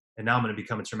pull. And now I'm going to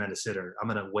become a tremendous hitter. I'm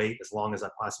going to wait as long as I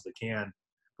possibly can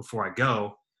before I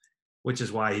go, which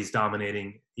is why he's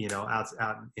dominating, out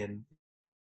in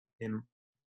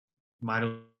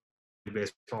minor league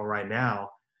baseball right now.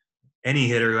 Any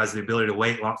hitter who has the ability to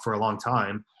wait for a long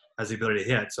time has the ability to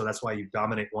hit. So that's why you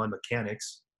dominate one,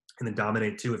 mechanics, and then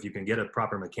dominate two. If you can get a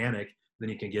proper mechanic, then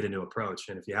you can get into approach.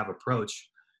 And if you have approach,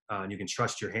 and you can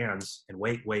trust your hands and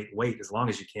wait as long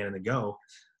as you can, and then go,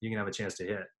 you can have a chance to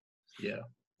hit. Yeah,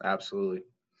 absolutely.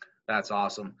 That's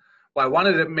awesome. Well, I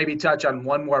wanted to maybe touch on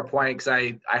one more point, because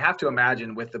I have to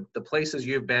imagine with the places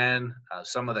you've been,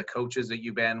 some of the coaches that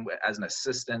you've been as an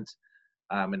assistant,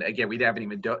 and again, we haven't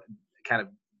even kind of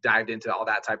dived into all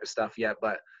that type of stuff yet,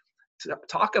 but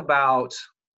talk about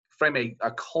from a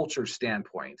culture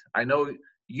standpoint. I know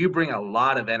you bring a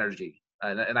lot of energy,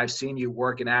 and I've seen you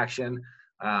work in action.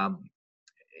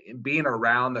 Being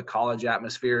around the college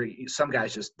atmosphere, some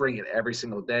guys just bring it every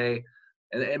single day,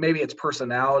 and maybe it's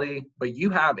personality, but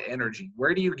you have energy.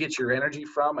 Where do you get your energy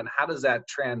from, and how does that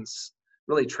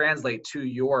really translate to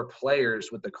your players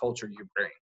with the culture you bring?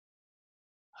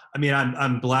 I mean,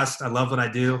 I'm blessed. I love what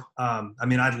I do. I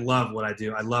love what I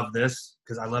do. I love this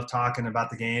because I love talking about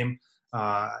the game.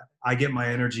 I get my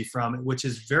energy from it, which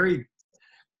is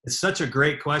it's such a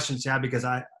great question, Chad, because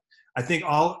I think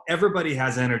everybody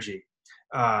has energy.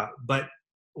 But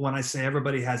when I say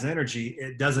everybody has energy,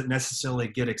 it doesn't necessarily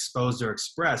get exposed or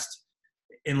expressed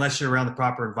unless you're around the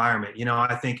proper environment.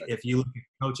 I think if you look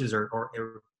at coaches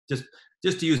or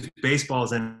just to use baseball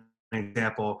as an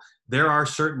example, there are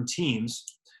certain teams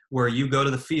where you go to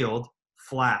the field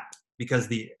flat because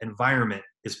the environment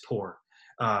is poor.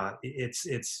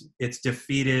 It's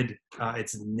defeated.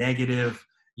 It's negative.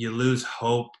 You lose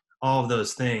hope. All of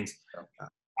those things.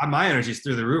 My energy is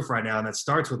through the roof right now, and that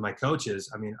starts with my coaches.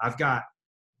 I mean, I've got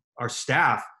our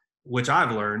staff, which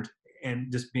I've learned, and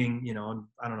just being,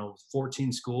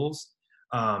 14 schools.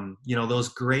 Those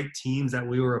great teams that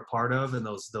we were a part of, and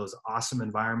those awesome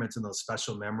environments and those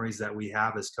special memories that we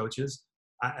have as coaches.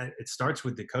 It starts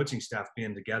with the coaching staff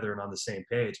being together and on the same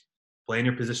page, playing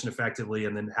your position effectively,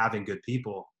 and then having good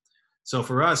people. So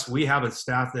for us, we have a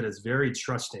staff that is very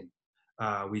trusting.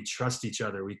 We trust each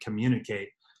other. We communicate.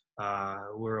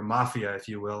 We're a mafia, if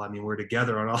you will. I mean, we're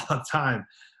together all the time.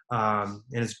 And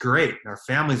it's great. Our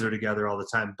families are together all the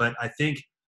time. But I think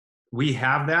we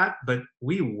have that, but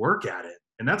we work at it.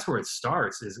 And that's where it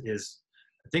starts is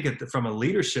I think from a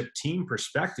leadership team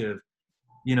perspective,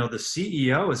 the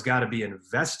CEO has got to be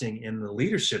investing in the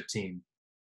leadership team.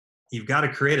 You've got to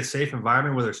create a safe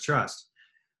environment where there's trust.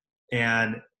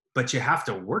 But you have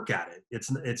to work at it.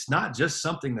 It's not just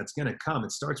something that's going to come.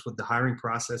 It starts with the hiring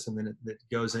process, and then it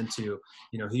goes into,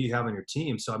 who you have on your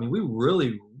team. So, I mean, we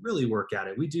really, really work at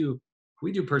it. We do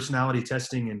personality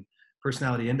testing and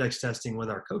personality index testing with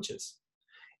our coaches.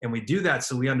 And we do that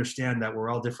so we understand that we're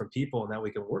all different people and that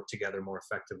we can work together more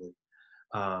effectively.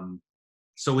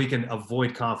 So we can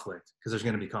avoid conflict, because there's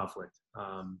going to be conflict.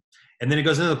 And then it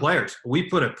goes into the players. We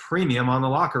put a premium on the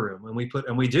locker room,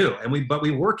 and but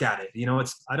we work at it.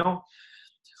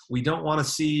 We don't want to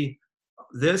see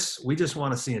this. We just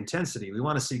want to see intensity. We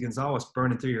want to see Gonzalez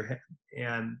burning through your head.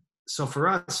 And so for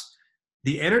us,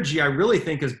 The energy, I really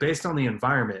think, is based on the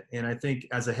environment. And I think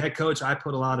as a head coach, I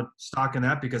put a lot of stock in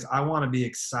that because I want to be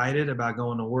excited about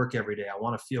going to work every day. I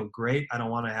want to feel great. I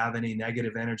don't want to have any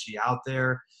negative energy out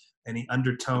there, any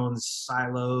undertones,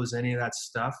 silos, any of that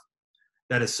stuff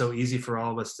that is so easy for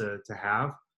all of us to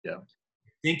have. Yeah.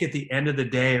 I think at the end of the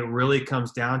day, it really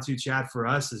comes down to, Chad, for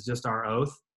us is just our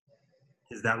oath,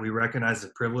 is that we recognize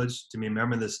the privilege to be a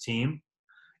member of this team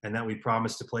and that we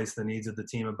promise to place the needs of the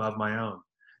team above my own.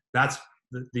 That's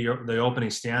the opening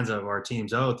stanza of our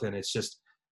team's oath. And it's just,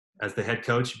 as the head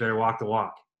coach, you better walk the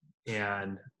walk.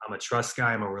 And I'm a trust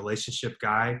guy. I'm a relationship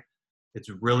guy. It's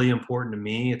really important to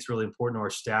me. It's really important to our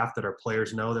staff that our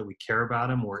players know that we care about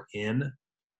them. We're in.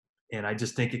 And I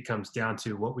just think it comes down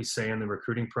to what we say in the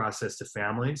recruiting process to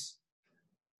families.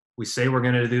 We say we're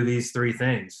going to do these 3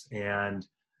 things. And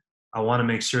I want to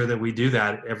make sure that we do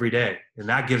that every day. And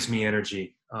that gives me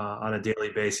energy on a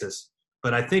daily basis.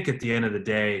 But I think at the end of the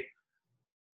day,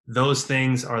 those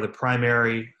things are the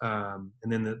primary. And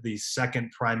then the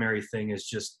second primary thing is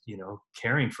just,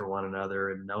 caring for one another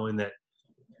and knowing that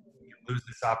you lose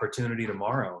this opportunity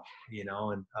tomorrow,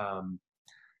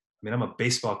 and I'm a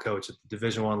baseball coach at the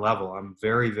Division I level. I'm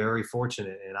very, very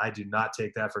fortunate, and I do not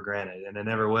take that for granted, and I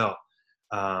never will.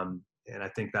 And I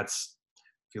think that's,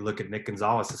 if you look at Nick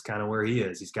Gonzalez, that's kind of where he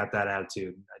is. He's got that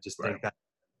attitude. I just think that,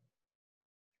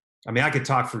 I could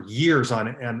talk for years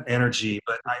on energy,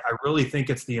 but I really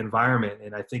think it's the environment.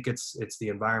 And I think it's the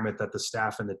environment that the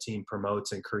staff and the team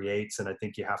promotes and creates. And I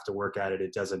think you have to work at it.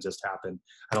 It doesn't just happen.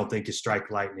 I don't think you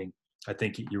strike lightning. I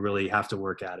think you really have to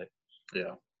work at it.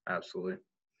 Yeah, absolutely.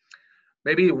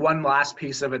 Maybe one last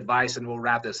piece of advice and we'll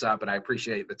wrap this up. And I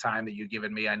appreciate the time that you've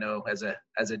given me. I know as a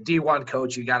D1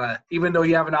 coach, you gotta, even though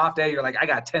you have an off day, you're like, I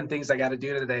got 10 things I got to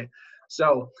do today.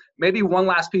 So maybe one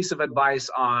last piece of advice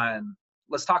on,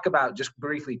 let's talk about just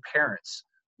briefly parents.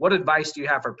 What advice do you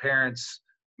have for parents?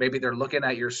 Maybe they're looking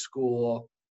at your school.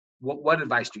 What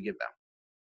advice do you give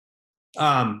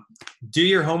them? Do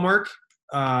your homework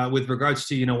with regards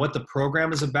to, what the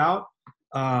program is about.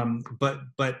 But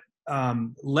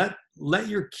let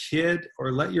your kid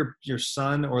or let your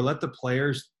son or let the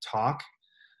players talk.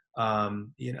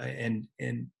 And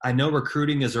I know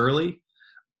recruiting is early,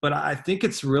 but I think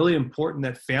it's really important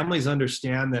that families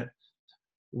understand that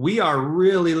we are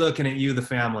really looking at you, the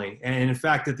family. And in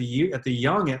fact, at the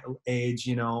young age,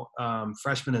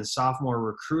 freshman and sophomore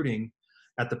recruiting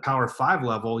at the Power 5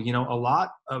 level, a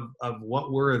lot of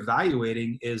what we're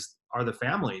evaluating are the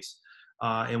families.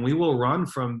 And we will run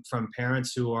from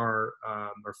parents who are,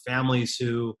 or families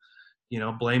who,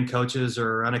 blame coaches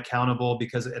or unaccountable,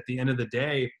 because at the end of the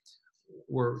day,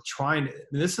 we're trying to,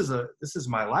 this is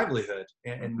my livelihood,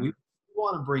 and we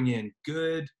want to bring in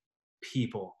good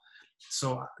people.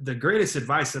 So the greatest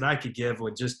advice that I could give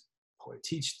would just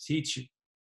teach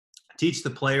the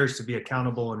players to be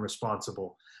accountable and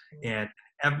responsible, and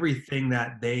everything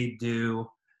that they do,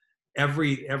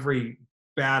 every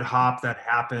bad hop that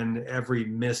happened, every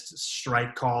missed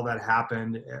strike call that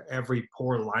happened, every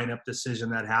poor lineup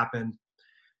decision that happened.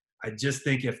 I just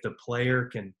think if the player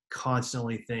can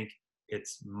constantly think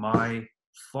it's my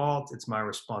fault, it's my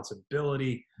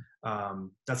responsibility,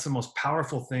 that's the most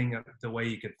powerful thing, the way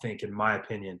you could think, in my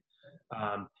opinion.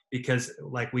 Because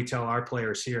like we tell our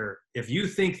players here, if you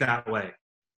think that way,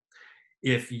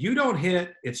 if you don't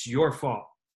hit, it's your fault.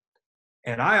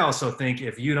 And I also think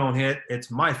if you don't hit, it's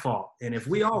my fault. And if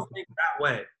we all think that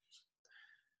way,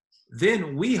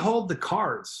 then we hold the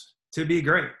cards to be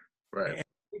great. Right. And I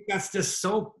think that's just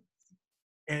so,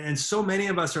 and so many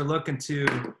of us are looking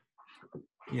to,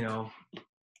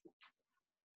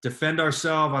 defend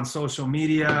ourselves on social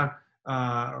media.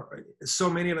 So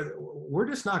many of us, we're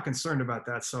just not concerned about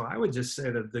that. So I would just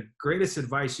say that the greatest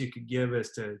advice you could give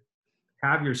is to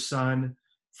have your son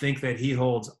think that he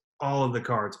holds all of the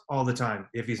cards all the time.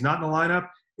 If he's not in the lineup,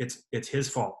 it's his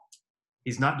fault.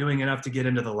 He's not doing enough to get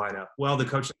into the lineup. Well, the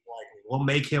coach doesn't like me. We'll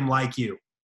make him like you.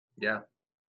 Yeah.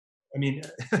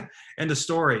 End of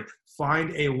story.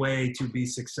 Find a way to be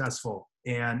successful.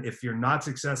 And if you're not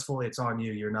successful, it's on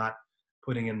you. You're not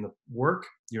putting in the work.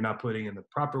 You're not putting in the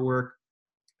proper work.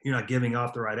 You're not giving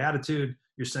off the right attitude.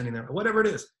 You're sending them, whatever it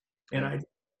is. And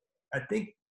I think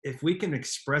if we can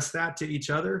express that to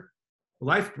each other,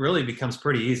 life really becomes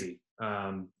pretty easy.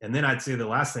 And then I'd say the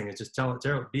last thing is just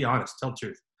be honest, tell the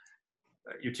truth.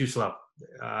 You're too slow.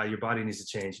 Your body needs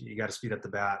to change. You got to speed up the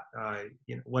bat.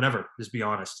 Whatever. Just be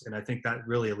honest. And I think that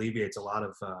really alleviates a lot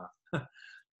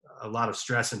of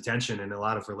stress and tension in a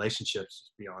lot of relationships.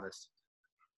 Just be honest.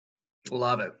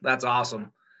 Love it. That's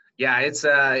awesome. Yeah, it's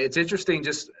interesting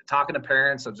just talking to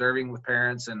parents, observing with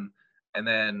parents, and And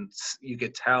then you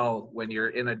could tell when you're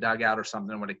in a dugout or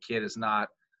something, when a kid is not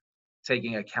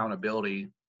taking accountability,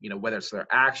 whether it's their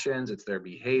actions, it's their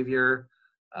behavior.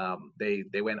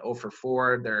 They went 0 for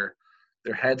 4, their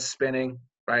head's spinning,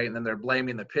 right? And then they're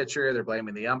blaming the pitcher, they're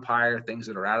blaming the umpire, things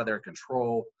that are out of their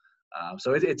control.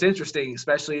 So it's interesting,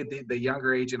 especially at the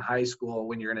younger age in high school,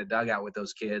 when you're in a dugout with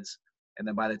those kids. And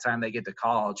then by the time they get to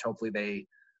college, hopefully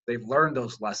they've learned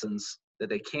those lessons, that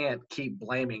they can't keep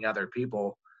blaming other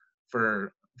people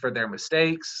for their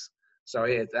mistakes.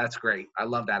 So that's great. I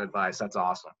love that advice. That's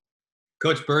awesome.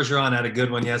 Coach Bergeron had a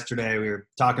good one yesterday. We were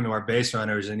talking to our base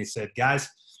runners, and he said, guys,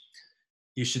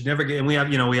 you should never get – and we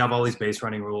have all these base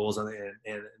running rules, and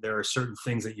there are certain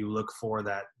things that you look for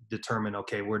that determine,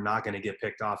 okay, we're not going to get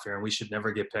picked off here, and we should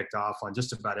never get picked off on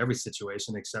just about every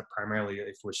situation, except primarily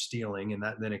if we're stealing, and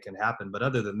then it can happen. But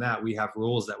other than that, we have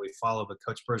rules that we follow. But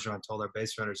Coach Bergeron told our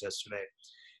base runners yesterday,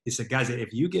 he said, guys,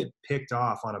 if you get picked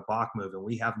off on a balk move and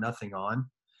we have nothing on,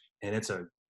 and it's a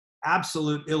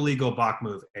absolute illegal balk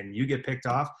move, and you get picked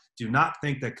off, do not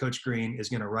think that Coach Green is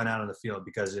going to run out on the field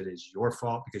because it is your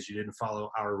fault, because you didn't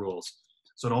follow our rules.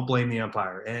 So don't blame the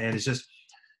umpire. And it's just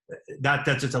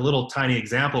that's just a little tiny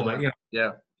example, but I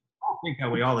think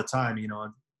that way all the time.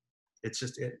 It's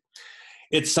just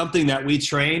it's something that we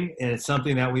train, and it's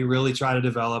something that we really try to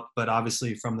develop. But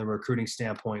obviously, from the recruiting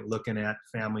standpoint, looking at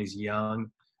families young,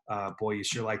 boy, you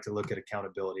sure like to look at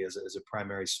accountability as a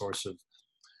primary source of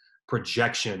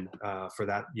projection for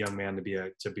that young man to be a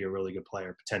really good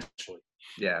player potentially.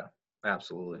 Yeah,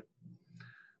 absolutely.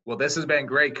 Well, this has been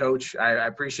great, Coach. I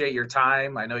appreciate your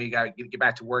time. I know you got to get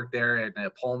back to work there in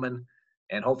Pullman,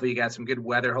 and hopefully you got some good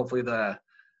weather. Hopefully the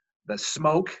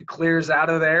smoke clears out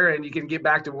of there and you can get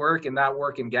back to work and not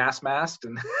work in gas masks.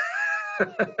 And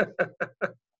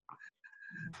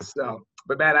so,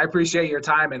 but man, I appreciate your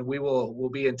time, and we'll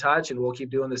be in touch, and we'll keep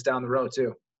doing this down the road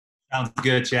too. Sounds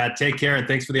good, Chad. Take care, and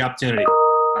thanks for the opportunity.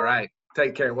 All right.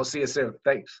 Take care. We'll see you soon.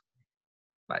 Thanks.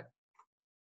 Bye.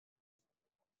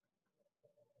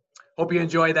 Hope you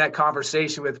enjoyed that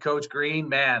conversation with Coach Green.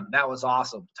 Man, that was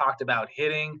awesome. Talked about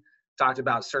hitting, talked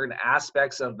about certain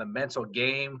aspects of the mental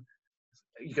game.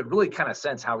 You could really kind of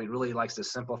sense how he really likes to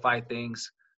simplify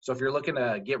things. So if you're looking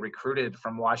to get recruited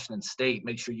from Washington State,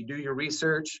 make sure you do your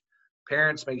research.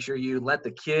 Parents, make sure you let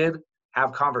the kid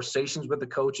have conversations with the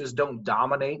coaches. Don't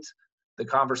dominate the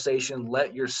conversation.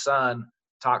 Let your son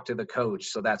talk to the coach.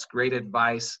 So that's great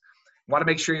advice. I want to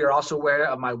make sure you're also aware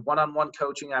of my one-on-one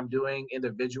coaching I'm doing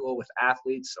individual with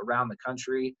athletes around the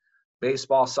country,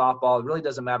 baseball, softball. It really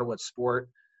doesn't matter what sport.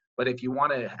 But if you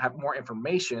want to have more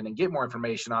information and get more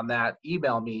information on that,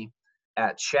 email me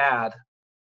at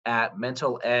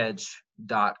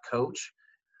chad@mentaledge.coach.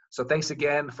 So thanks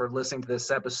again for listening to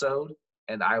this episode,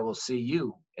 and I will see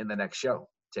you in the next show.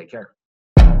 Take care.